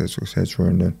brothers and et cetera.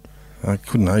 And then, I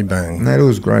couldn't bang. No, it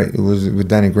was great. It was with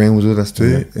Danny Green was with us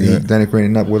too. Yeah. Danny Green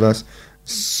ended up with us.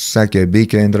 Sakio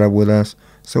Bika ended up with us.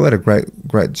 So we had a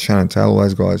great Shannon Taylor, all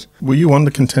those guys. Were you on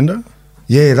the Contender?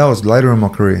 Yeah, that was later in my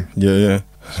career. Yeah.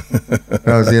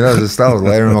 that was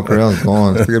later in my career. I was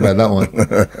gone. Forget about that one.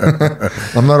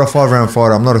 I'm not a 5-round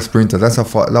fighter. I'm not a sprinter. That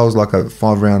was like a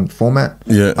 5-round format.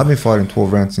 Yeah. I've been fighting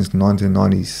 12 rounds since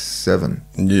 1997.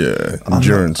 Yeah,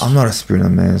 endurance. I'm not a sprinter,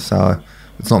 man. So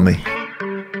it's not me.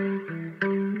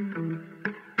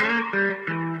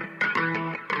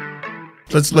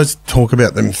 Let's talk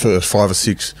about them first 5 or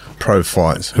 6 pro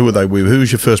fights. Who were they with? Who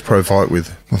was your first pro fight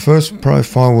with? My first pro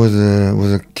fight was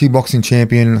a kickboxing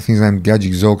champion. I think his name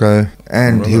Gaji Zoko,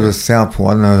 and he was a southpaw.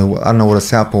 I don't know what a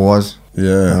southpaw was.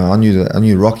 Yeah, I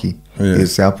knew Rocky. Yeah. He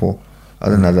was southpaw. I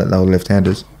didn't know that they were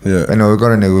left-handers. Yeah, but no, we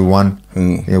got in there. We won.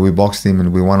 Yeah, we boxed him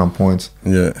and we won on points.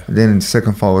 Yeah. And then the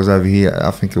second fight was over here.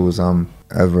 I think it was over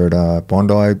at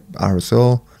Bondi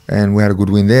RSL. and we had a good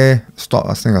win there.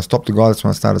 I think I stopped the guy. That's when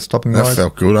I started stopping guys. That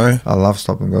felt good, eh? I love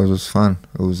stopping guys. It was fun.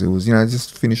 It was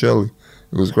just finish early.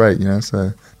 It was great,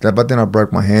 So but then I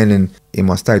broke my hand in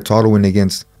my state title win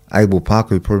against Abel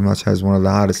Parker, who pretty much has one of the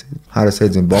hardest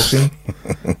heads in boxing.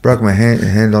 Broke my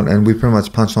hand on, and we pretty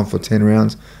much punched on for 10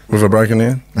 rounds. With a broken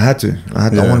hand? I had to. I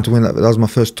wanted to win that. That was my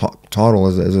first title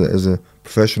as a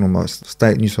professional, my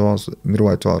state New South Wales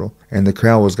middleweight title. And the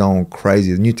crowd was going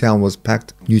crazy. Newtown was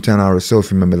packed. Newtown RSL,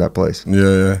 if you remember that place.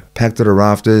 Yeah. Packed to the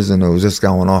rafters, and it was just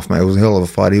going off, mate. It was a hell of a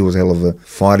fight. He was a hell of a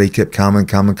fighter. He kept coming.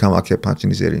 I kept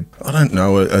punching his head in. I don't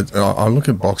know. I look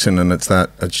at boxing, and it's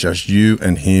just you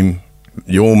and him.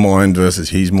 Your mind versus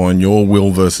his mind, your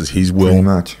will versus his will. Pretty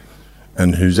much.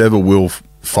 And whoever will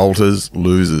falters,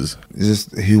 loses. It's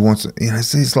just who wants it.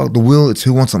 It's like the will, it's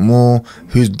who wants it more,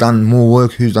 who's done more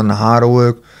work, who's done the harder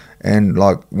work. And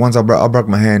like once I broke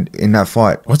my hand in that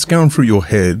fight. What's going through your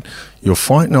head? You're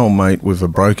fighting old mate with a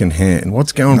broken hand.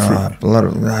 What's going through?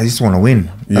 I just want to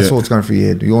win. That's all that's going through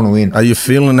your head. You want to win. Are you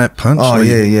feeling that punch? Oh,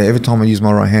 yeah. Every time I used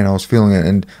my right hand, I was feeling it.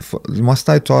 And my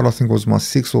state title, I think, was my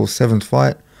 6th or 7th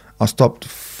fight. I stopped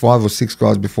 5 or 6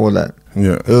 guys before that,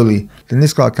 early. Then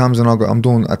this guy comes and I'm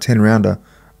doing a 10-rounder.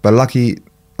 But lucky,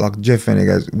 like Jeff Fenner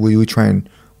goes, we train.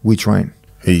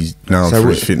 He's known for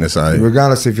his fitness, eh?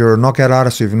 Regardless if you're a knockout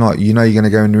artist or if you're not, you're going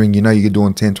to go in the ring, you're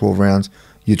doing 10, 12 rounds.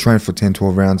 You train for 10,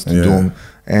 12 rounds to do them.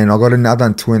 And I've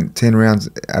done 10 rounds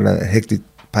at a hectic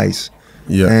pace.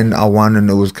 Yeah. And I won, and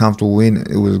it was a comfortable win.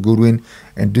 It was a good win.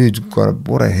 And dude's got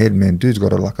what a head, man. Dude's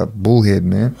got like a bull head,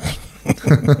 man.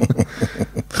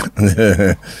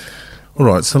 Yeah. All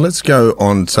right, so let's go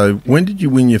on. So when did you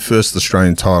win your first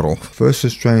Australian title? First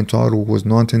Australian title was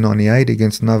 1998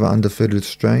 against another undefeated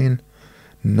Australian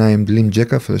named Lim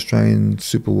Jekka for the Australian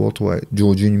super welterweight,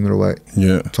 junior middleweight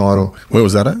title. Where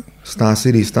was that at? Star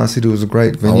City. Star City was a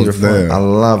great venue to fight. I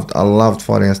loved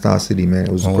fighting at Star City, man.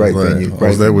 It was a great venue. I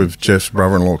was there with Jeff's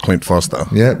brother-in-law, Clint Foster.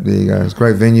 Yeah, there you go. It's a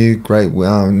great venue. Great.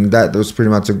 That was pretty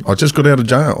much I just got out of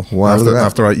jail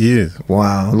after 8 years.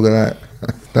 Wow, look at that.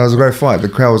 That was a great fight. The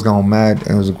crowd was going mad,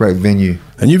 and it was a great venue.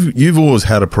 And you've always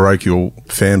had a parochial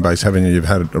fan base, haven't you? You've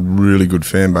had a really good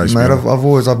fan base. Mate,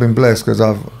 I've been blessed because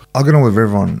I get on with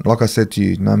everyone. Like I said to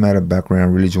you, no matter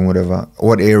background, religion, whatever,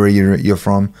 what area you're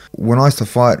from. When I used to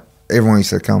fight, everyone used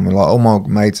to come. Like all my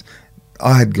mates,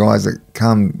 I had guys that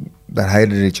come that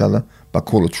hated each other but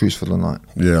call a truce for the night.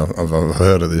 Yeah, I've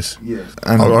heard of this. Yeah,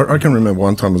 I can remember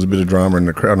one time there was a bit of drama in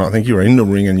the crowd, and I think you were in the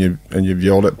ring and you've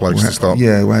yelled at blokes to stop.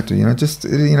 Yeah, we had to. It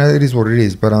is what it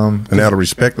is. But and out of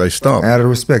respect, they stopped. Out of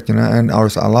respect, and I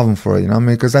love them for it.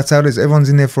 Because that's how it is. Everyone's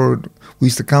in there for. We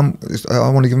used to come. I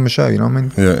want to give them a show. Yeah. We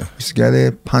used to go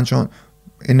there, punch on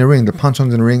in the ring. The punch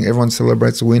ons in the ring. Everyone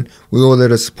celebrates the win. We all there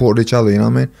to support each other.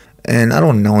 And I don't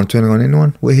want no one turning on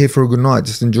anyone. We're here for a good night.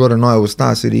 Just enjoy the night with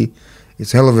Star City.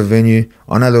 It's a hell of a venue.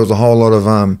 I know there was a whole lot of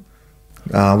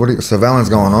surveillance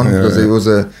going on because it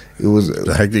was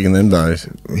hectic in them days.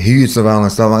 Huge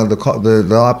surveillance stuff. Like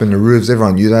the up in the roofs,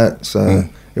 everyone knew that, so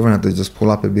everyone had to just pull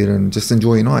up a bit and just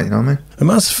enjoy your night. You know what I mean? It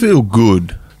must feel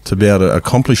good to be able to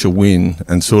accomplish a win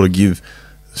and sort of give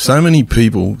so many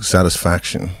people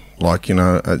satisfaction.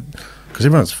 Because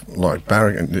everyone's like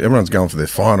everyone's going for their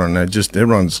fighter, and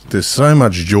there's so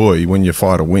much joy when your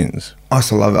fighter wins. I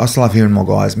still love hearing my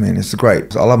guys, man. It's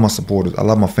great. I love my supporters. I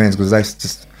love my fans because they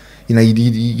just,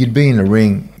 you'd be in the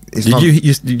ring. Did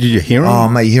you hear them? Oh,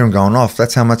 mate, you hear them going off.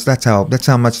 That's how much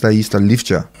they used to lift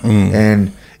you.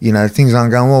 And things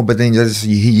aren't going well, but then you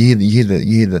hear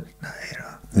the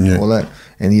all that,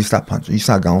 and you start punching, you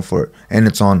start going for it, and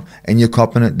it's on, and you're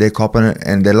copping it, they're copping it,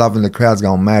 and they're loving. The crowd's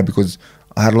going mad because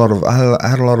I had a lot of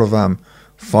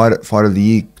fight of the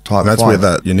year type. That's fights.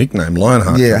 Where your nickname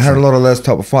Lionheart. Yeah, I had a lot of those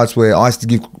type of fights where I used to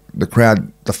give the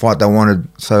crowd the fight they wanted.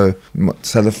 So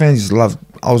the fans just loved.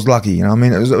 I was lucky, It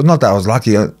was not that I was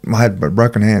lucky. I had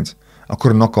broken hands. I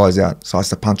couldn't knock guys out, so I used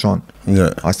to punch on.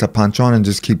 Yeah, I used to punch on and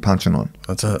just keep punching on.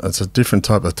 That's a different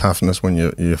type of toughness when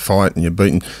you fight and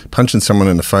you're punching someone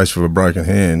in the face with a broken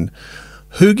hand.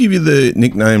 Who give you the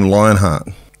nickname Lionheart?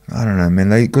 I don't know, man.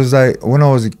 Because when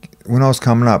I was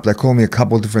coming up, they called me a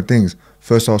couple of different things.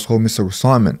 First, I was called Mr.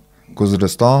 Resignment because of the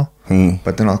style.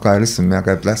 But then I go, listen, man,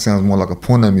 that sounds more like a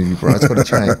porno movie, bro. It's got to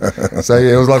change. So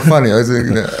yeah, it was like funny.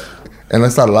 And they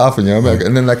started laughing,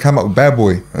 And then they come up with Bad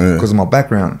Boy because of my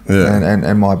background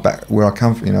and my where I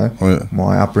come from,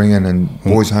 my upbringing and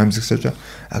boys' homes, etc.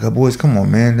 I go, boys, come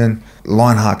on, man. Then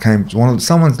Lionheart came.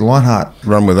 Someone's Lionheart.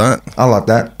 Run with that. I like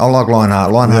that. I like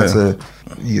Lionheart. Lionheart's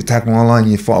you attack one line,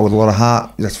 you fight with a lot of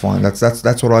heart. That's fine. That's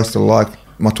what I used to like.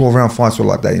 My 12-round fights were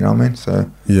like that. You know what I mean?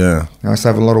 So yeah, I used to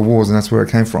have a lot of wars, and that's where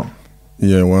it came from.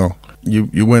 Yeah, well,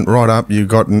 you went right up. You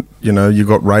got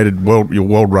rated you're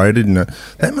world rated, and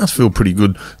that must feel pretty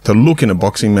good to look in a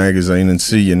boxing magazine and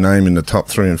see your name in the top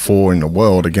 3 and 4 in the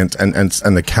world against and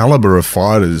the caliber of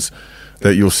fighters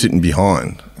that you're sitting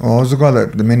behind. Oh, I was the guy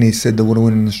that the many said they would have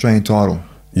won an Australian title.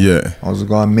 Yeah, I was the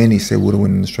guy many said would have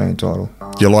won an Australian title.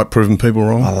 Do you like proving people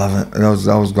wrong? I love it.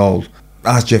 That was gold.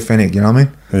 Ask Jeff Fennick, you know what I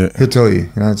mean? Yeah. He'll tell you.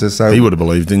 Just so He would have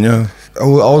believed in you. I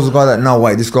was the guy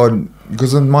that this guy,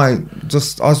 because of I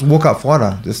was a walk-up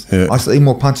fighter. I used to eat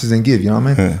more punches than give, you know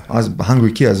what I mean? I was a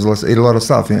hungry kid. I used to eat a lot of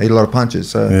stuff, eat a lot of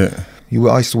punches. So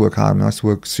I used to work hard, man. I used to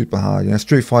work super hard.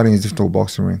 Street fighting is different to a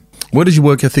boxing ring. Where does your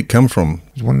work ethic come from?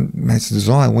 It's a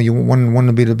desire. When you want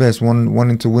to be the best,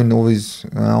 wanting to win all these.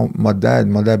 My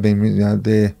dad being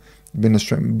there, being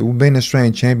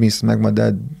Australian champion used to make my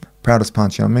dad proudest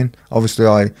punch. You know what I mean? Obviously,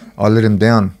 I let him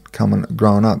down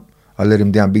growing up. I let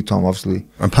him down big time, obviously.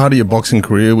 And part of your boxing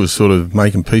career was sort of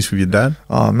making peace with your dad?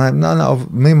 Oh, man, no.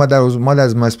 Me and my dad's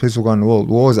the most peaceful guy in the world.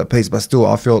 We're always at peace, but still,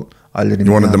 I felt I let him down.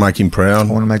 You wanted to make him proud?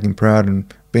 I wanted to make him proud,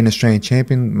 and being Australian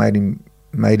champion made him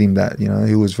that,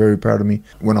 he was very proud of me.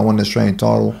 When I won the Australian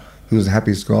title, he was the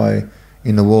happiest guy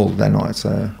in the world that night.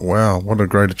 So wow, what a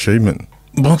great achievement.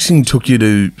 Boxing took you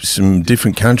to some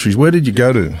different countries. Where did you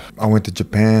go to? I went to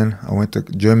Japan. I went to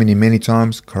Germany many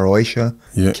times, Croatia,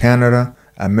 Canada,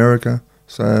 America.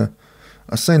 So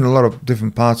I've seen a lot of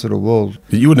different parts of the world.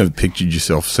 But you wouldn't have pictured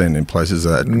yourself seeing in places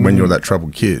that when you were that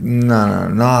troubled kid? No,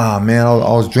 man. I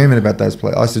was dreaming about those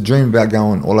places. I used to dream about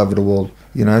going all over the world,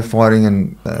 fighting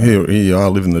and... Here you are,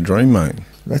 living the dream, mate.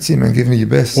 That's it, man. Give me your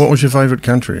best. What was your favourite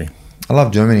country? I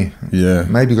love Germany. Yeah.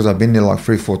 Maybe because I've been there like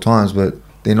 3-4 times, but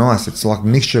they're nice. It's like a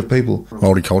mixture of people.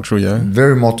 Multicultural, yeah.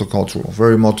 Very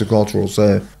multicultural.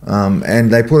 So,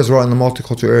 and they put us right in the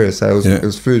multicultural area. So it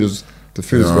was food. The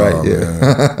food is great.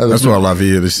 Yeah. That's what I love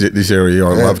here. This area.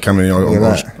 I love coming here.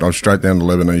 I'm straight down to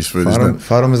Lebanese food.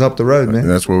 Fadum is up the road, man.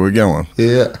 That's where we're going.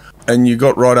 Yeah. And you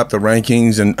got right up the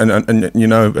rankings, and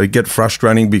it get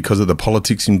frustrating because of the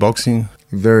politics in boxing.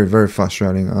 Very, very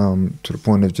frustrating. To the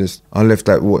point of I left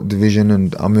that division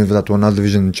and I moved up to another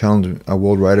division and challenged a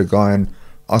world rated guy, and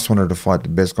I just wanted to fight the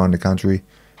best guy in the country,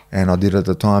 and I did at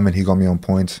the time, and he got me on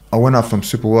points. I went up from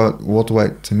super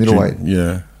welterweight to middleweight.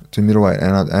 Yeah. To middleweight,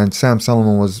 and Sam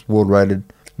Solomon was world rated.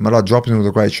 But I dropped him with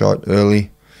a great shot early.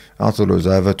 I thought it was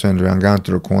over. Turned around, going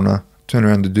to the corner. Turned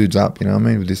around, the dude's up. You know what I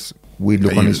mean? With this weird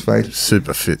look on his face.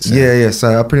 Super fit. Sam. Yeah.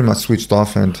 So I pretty much switched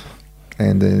off, and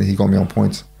he got me on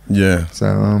points. Yeah.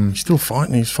 So he's still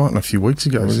fighting. He's fighting a few weeks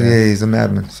ago. Yeah, he's a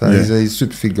madman. So he's a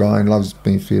super fit guy and loves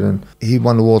being fit. And he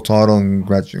won the world title, and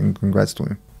congrats to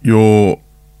him. Your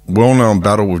well-known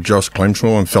battle with Josh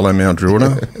Clemshaw and fellow Mount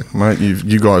Druitt, mate.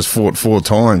 You guys fought 4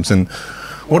 times, and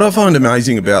what I find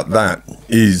amazing about that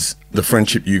is the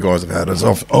friendship you guys have had. Is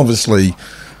obviously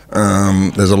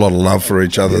there's a lot of love for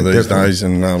each other these days,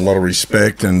 and a lot of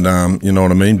respect, and you know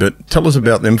what I mean. But tell us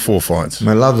about them 4 fights.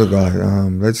 I love the guy.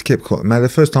 They just kept calling. Man, the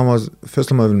first time I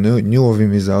ever knew of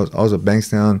him is I was at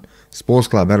Bankstown Sports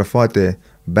Club. I had a fight there,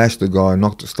 bashed the guy,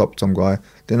 stopped some guy.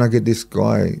 Then I get this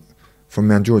guy from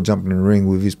Mount Druitt jumping in the ring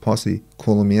with his posse,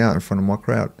 calling me out in front of my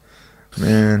crowd.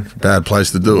 Man, bad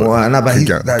place to do it. Well, no, but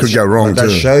could go wrong too. That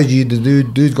shows you the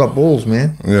dude's got balls,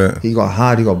 man. Yeah, he got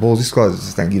hard. He got balls. This guy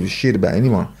just don't give a shit about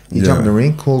anyone. He jumped in the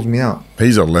ring, calls me out.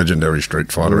 He's a legendary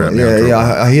street fighter out there. Yeah,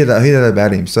 I hear that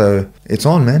about him. So it's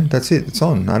on, man. That's it. It's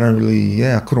on. I don't really.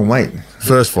 Yeah, I couldn't wait.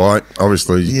 First fight,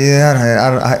 obviously.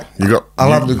 Yeah, I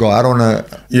love the guy. I don't want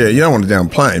to. Yeah, you don't want to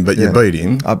downplay him, but you beat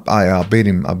him. I beat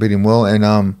him. I beat him well,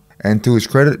 and to his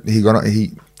credit, he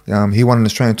won an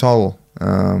Australian title.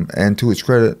 And to his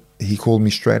credit, he called me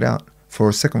straight out for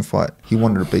a second fight. He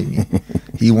wanted to beat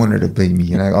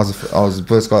me. I was the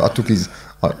first guy. I took his.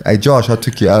 Hey Josh, I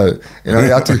took you out.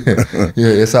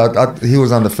 So he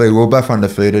was undefeated. We were both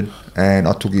undefeated, and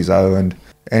I took his O, and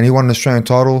he won an Australian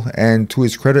title. And to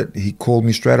his credit, he called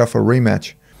me straight out for a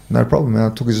rematch. No problem,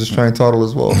 man. I took his Australian title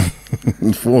as well.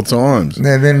 4 times. And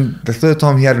then the 3rd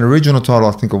time he had an original title,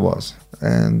 I think it was.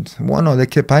 And why not? They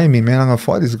kept paying me, man. I'm gonna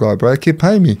fight this guy, bro. They kept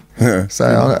paying me. Yeah.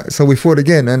 So we fought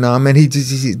again, and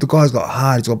the guy's got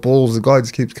heart. He's got balls. The guy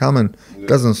just keeps coming.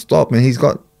 Doesn't stop, man. He's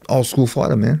got old school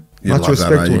fighter, man. Much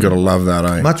respect to him. You got to love that,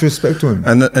 eh? Much respect to him.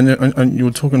 And you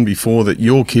were talking before that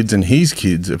your kids and his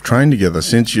kids have trained together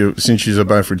since you're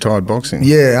both retired boxing.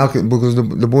 Yeah, because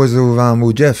the boys are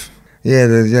with Jeff.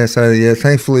 Yeah. So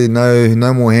thankfully,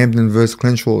 no more Hamdan versus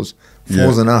Crenshaws.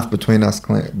 4's enough between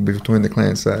the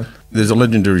clans. So there's a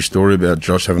legendary story about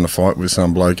Josh having a fight with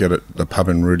some bloke at the pub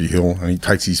in Rudy Hill, and he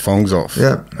takes his thongs off.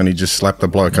 Yeah, and he just slapped the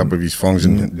bloke up with his thongs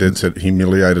and dead set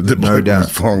humiliated the bloke with his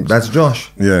thongs. That's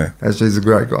Josh. Yeah, he's a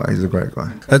great guy. He's a great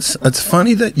guy. It's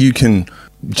funny that you can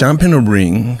jump in a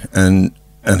ring and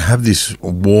have this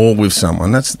war with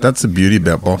someone. That's the beauty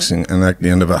about boxing. And at the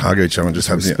end of it, hug each other and just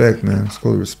have respect, man. It's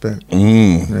called respect.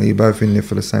 Mm. You know, you're both in there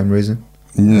for the same reason.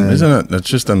 Isn't it? That's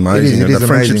just amazing. It is the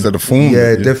friendships that are formed.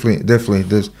 Yeah, definitely.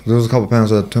 There was a couple of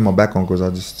pounds I turned my back on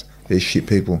because they're shit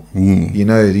people. Mm. You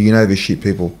know they're shit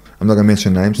people. I'm not gonna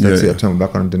mention names. That's it. I turned my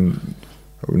back on them.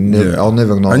 I'll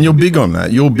never acknowledge. And you're big on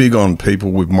that. You're big on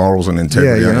people with morals and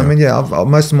integrity. Yeah, you know what I mean. Yeah, I've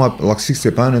most of my 60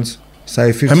 opponents.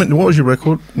 Say 50. What was your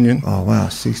record? Oh wow,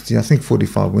 60. I think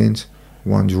 45 wins,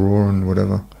 1 draw, and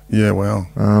whatever. Yeah, wow.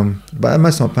 But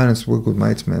most of my opponents were good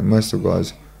mates, man. Most of my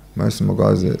guys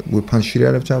that we punch shit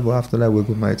out of each other. But after that, we're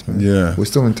good mates, man. Yeah, we're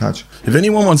still in touch. If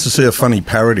anyone wants to see a funny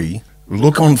parody,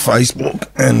 look on Facebook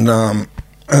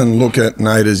and look at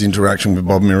Nader's interaction with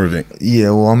Bob Mirovic. Yeah,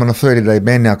 well, I'm on a 30-day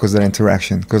ban now because of that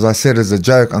interaction. Because I said as a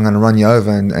joke, I'm going to run you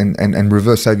over and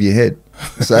reverse over your head.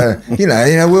 So, you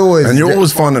know, we always... And you're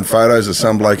always finding photos of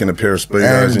some bloke in a pair of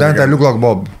Speedos. And don't they look like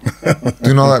Bob?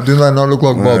 do they not look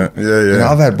like Bob? Yeah. You know,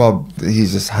 I've had Bob, he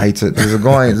just hates it. There's a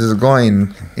guy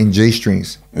in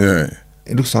G-strings. Yeah.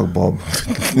 It looks like Bob.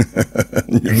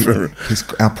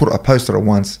 I posted it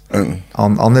once.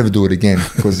 I'll never do it again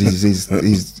because he's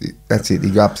that's it.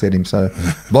 He upset him. So,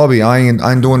 Bobby, I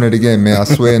ain't doing it again, man. I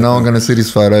swear, no one gonna see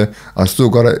this photo. I still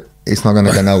got it. It's not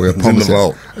gonna go nowhere. I promise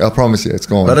you. I promise you, it's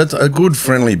gone. But it's a good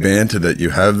friendly banter that you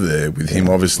have there with him,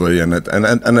 obviously, and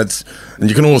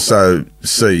you can also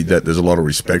see that there's a lot of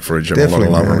respect for each other. Definitely, a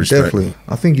lot of love and respect. Definitely.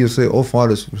 I think you'll see all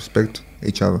fighters respect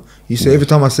each other. You see, every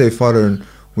time I see a fighter and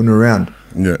when we're around,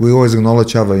 we always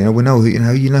acknowledge each other. You know, we know who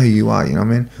you are. You know what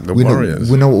I mean?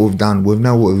 We know what we've done. We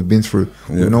know what we've been through.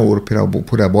 We know what to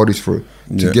put our bodies through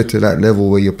to get to that level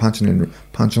where you're punching on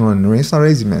in the ring. It's not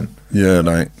easy, man. Yeah, it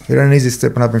ain't. It ain't easy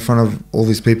stepping up in front of all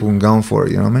these people and going for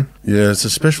it. You know what I mean? Yeah, it's a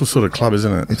special sort of club,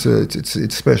 isn't it?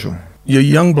 It's special. You're a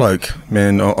young bloke,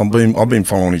 man. I've been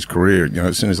following his career. You know,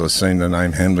 as soon as I seen the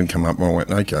name Hamdan come up, I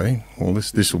went, okay, well,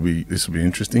 this will be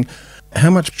interesting. How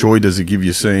much joy does it give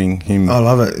you seeing him? I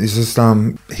love it. It's just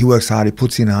he works hard. He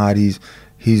puts in hard. He's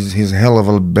a hell of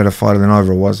a better fighter than I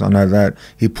ever was. I know that.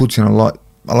 He puts in a lot.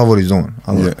 I love what he's doing.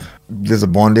 There's a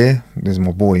bond there. There's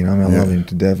my boy. You know, I love him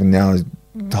to death. And now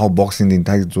the whole boxing thing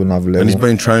takes it to another level. And he's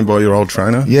been trained by your old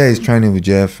trainer? Yeah, he's training with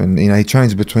Jeff, and you know he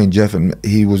trains between Jeff and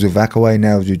he was with Vakaway.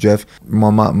 Now he's with Jeff. I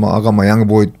got my younger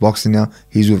boy boxing now.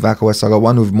 He's with Vakaway, so I got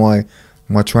one with my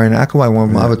trainer Akaway, one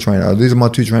with my other trainer. These are my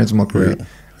two trainers in my career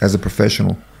as a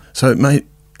professional. So, mate,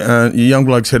 your young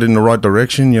bloke's headed in the right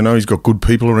direction. You know, he's got good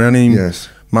people around him. Yes.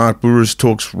 Mark Burris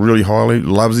talks really highly,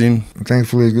 loves him.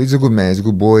 Thankfully, he's a good man. He's a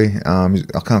good boy.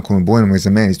 I can't call him boy anymore. He's a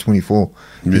man. He's 24.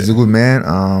 Yeah. He's a good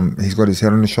man. He's got his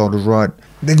head on his shoulders right.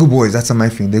 They're good boys. That's the main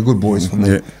thing. They're good boys for me.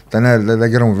 Yeah. They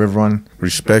get on with everyone.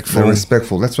 Respectful. They're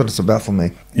respectful. That's what it's about for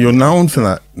me. You're known for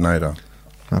that, Nader.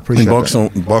 I appreciate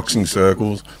that. In boxing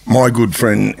circles, my good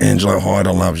friend Angelo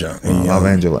Hyder loves you. I love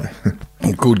Angelo.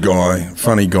 Good guy,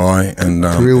 funny guy. And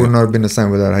career would not have been the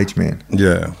same without H-Man.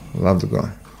 Yeah. Love the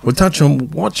guy. We'll touch on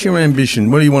what's your ambition?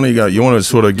 Where do you want to go? You want to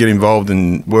sort of get involved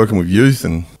in working with youth?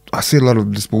 And I see a lot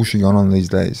of this bullshit going on these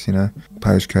days, you know,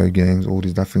 postcode gangs, all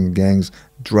these different gangs,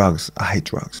 drugs. I hate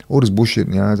drugs. All this bullshit,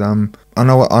 you know. I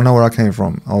know where I came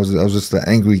from. I was an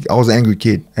angry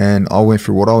kid, and I went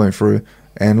through what I went through.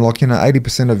 And like, you know,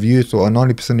 80% of youth or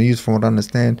 90% of youth, from what I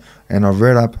understand, and I've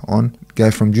read up on, go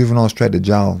from juvenile straight to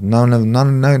jail. No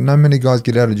many guys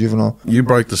get out of juvenile. You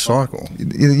break the cycle.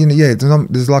 You know, yeah.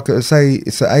 There's like say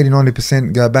it's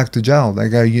 80-90% go back to jail.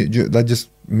 They just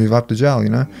move up to jail, you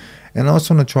know. And I just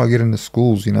want to try to get into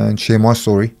schools, you know, and share my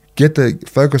story.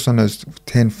 Focus on those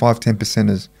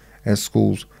 5-10% as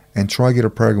schools, and try to get a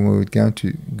program where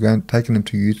we're taking them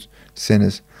to youth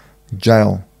centres,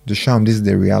 jail, to show them this is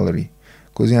their reality.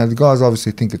 Because, you know, the guys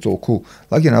obviously think it's all cool.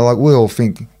 Like, you know, like we all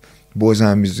think boys'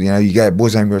 home is, you know, you go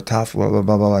boys' home, you're tough, blah, blah,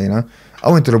 blah, blah, you know. I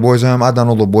went to the boys' home. I done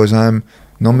all the boys' home.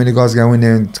 Not many guys go in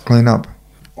there and clean up.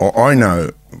 I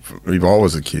know if I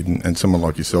was a kid and someone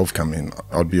like yourself come in,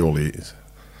 I'd be all ears.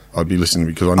 I'd be listening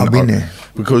because I know. I've been there.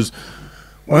 Because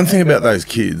one thing about those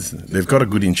kids, they've got a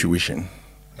good intuition.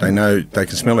 They know, they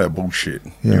can smell out bullshit.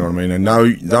 You know what I mean? And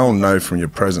they'll know from your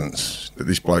presence that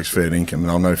this bloke's fair income, and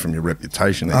they'll know from your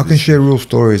reputation. I can share real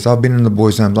stories. I've been in the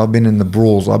boys' homes. I've been in the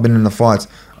brawls. I've been in the fights.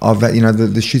 You know,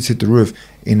 the shit's hit the roof,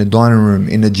 in the dining room,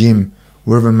 in the gym,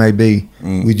 wherever it may be,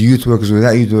 with youth workers,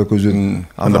 without youth workers. And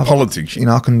the politics. You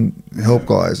know, I can help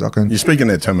guys. You're speaking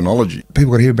their terminology.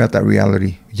 People got to hear about that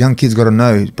reality. Young kids got to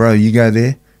know, bro, you go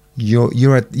there,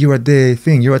 you're at their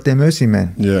thing. You're at their mercy,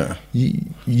 man. Yeah.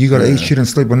 You got to eat shit and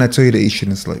sleep when they tell you to eat shit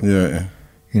and sleep. Yeah.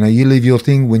 You know, you leave your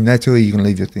thing when they tell you can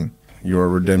leave your thing. You're a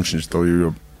redemption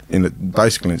story.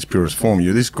 basically in its purest form.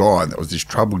 You're this guy that was this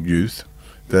troubled youth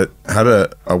that had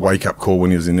a wake-up call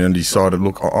when he was in there and decided,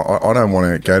 look, I don't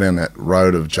want to go down that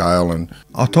road of jail. And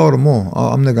I told them all,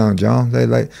 I'm not going to jail. They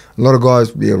a lot of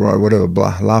guys, yeah, right, whatever,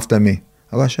 blah, laughed at me.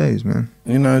 I got shows, man.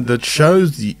 You know, that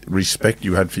shows the respect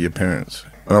you had for your parents.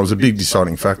 And that was a big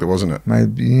deciding factor, wasn't it? Mate,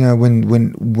 you know,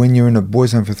 when you're in a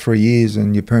boys' home for 3 years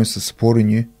and your parents are supporting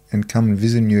you and come and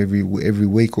visiting you every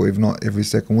week, or if not every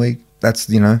second week, that's,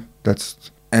 you know,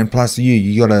 and plus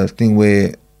you got a thing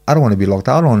where I don't want to be locked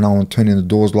out. I don't want no one turning the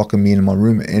doors, locking me in my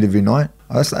room every night.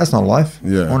 That's not life.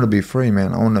 Yeah. I want to be free,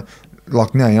 man. I want to,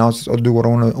 like now, you know, I'll do what I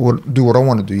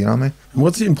want to do. You know what I mean?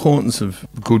 What's the importance of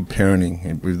good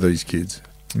parenting with these kids?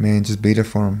 Man, just be there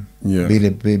for them. Yeah. Be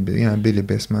the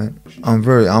best, mate.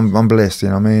 I'm blessed. You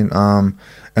know what I mean?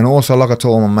 And also, like I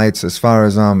told all my mates, as far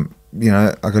as you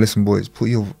know, I go, listen, boys, put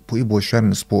your boys straight in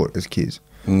the sport as kids.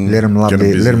 Let them love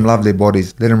their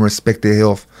bodies. Let them respect their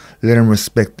health. Let them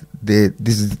respect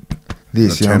this. You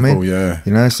know what I mean? Yeah.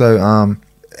 You know, so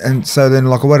and so then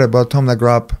like whatever. By the time they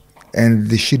grow up, and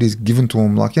the shit is given to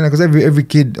them, like, you know, because every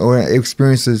kid or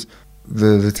experiences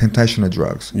the temptation of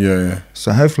drugs. Yeah.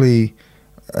 So hopefully,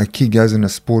 a kid goes into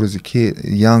sport as a kid,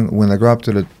 young, when they grow up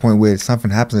to the point where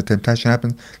something happens, a temptation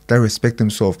happens, they respect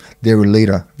themselves. They're a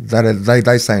leader.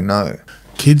 They say no.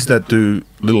 Kids that do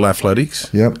little athletics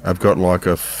have got like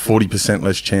a 40%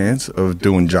 less chance of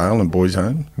doing jail and boys'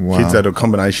 home. Wow. Kids that are a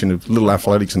combination of little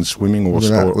athletics and swimming or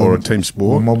a team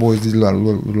sport. Well, my boys did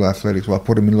little athletics. Well, I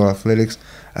put them in little athletics.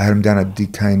 I had them down at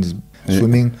Dick Kane's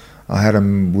swimming. I had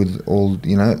them with all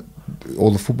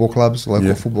the football clubs,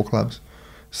 local football clubs.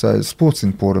 So sport's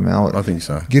important, man. I think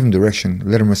so. Give them direction.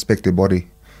 Let them respect their body.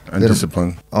 And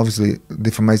discipline. Obviously,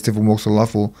 different mates, different walks of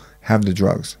life will have the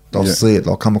drugs. They'll see it.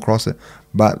 They'll come across it.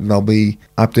 But they'll be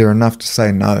up there enough to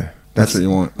say no. That's what you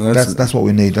want. That's what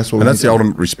we need. That's the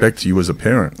ultimate respect to you as a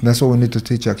parent. That's what we need to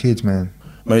teach our kids, man.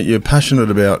 Mate, you're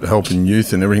passionate about helping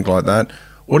youth and everything like that.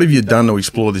 What have you done to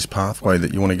explore this pathway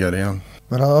that you want to go down?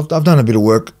 But I've done a bit of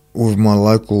work with my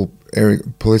local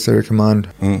police area command,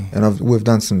 and we've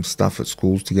done some stuff at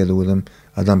schools together with them.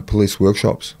 I've done police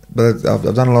workshops, but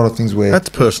I've done a lot of things where that's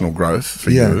personal growth for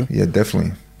you. Yeah,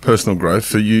 definitely. Personal growth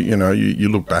for you. You know, you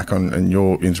look back on and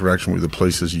your interaction with the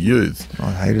police as a youth.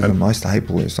 I hated them. I used to hate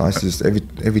police. I used to just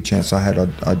every chance I had,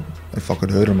 I'd if I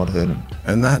could hurt them, I'd hurt them.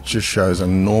 And that just shows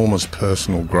enormous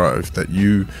personal growth that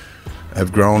you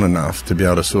have grown enough to be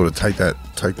able to sort of take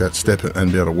that step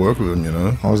and be able to work with them, you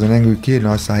know. I was an angry kid and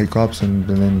I used to hate cops, and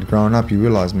then growing up you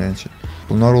realise, man,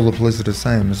 well, not all the police are the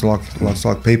same. It's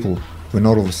like people. We're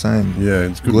not all the same. Yeah,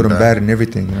 it's good and bad and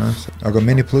everything, you know. So I've got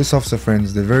many police officer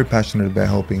friends. They're very passionate about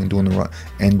helping and doing the right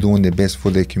and doing their best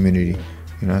for their community,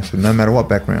 you know. So no matter what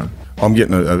background. I'm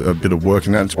getting a bit of work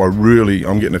in that. So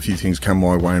I'm getting a few things come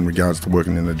my way in regards to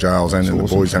working in the jails and in the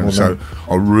boys' home. So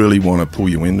I really want to pull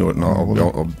you into it, and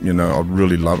I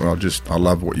really love it. I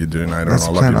love what you do, Nader. That's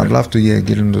the plan. I'd love to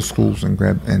get into schools and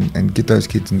grab and get those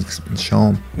kids and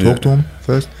show them, talk to them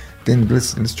first. Then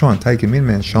let's try and take them in,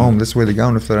 man. Show them that's where they're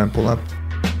going if they don't pull up.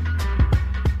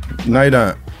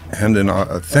 Nader,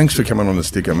 Hamdan, thanks for coming on the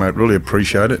sticker, mate. Really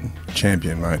appreciate it.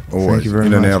 Champion, mate. Always. Thank you very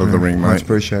much, in and out of the ring, mate. Much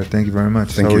appreciate it. Thank you very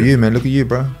much. Thank you, man. Look at you,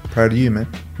 bro. Proud of you, man.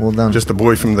 Well done. Just a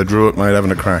boy from the Druitt, mate, having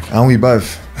a crack. Aren't we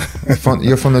both?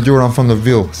 You're from the Druitt, I'm from the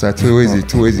Ville, so too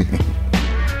easy.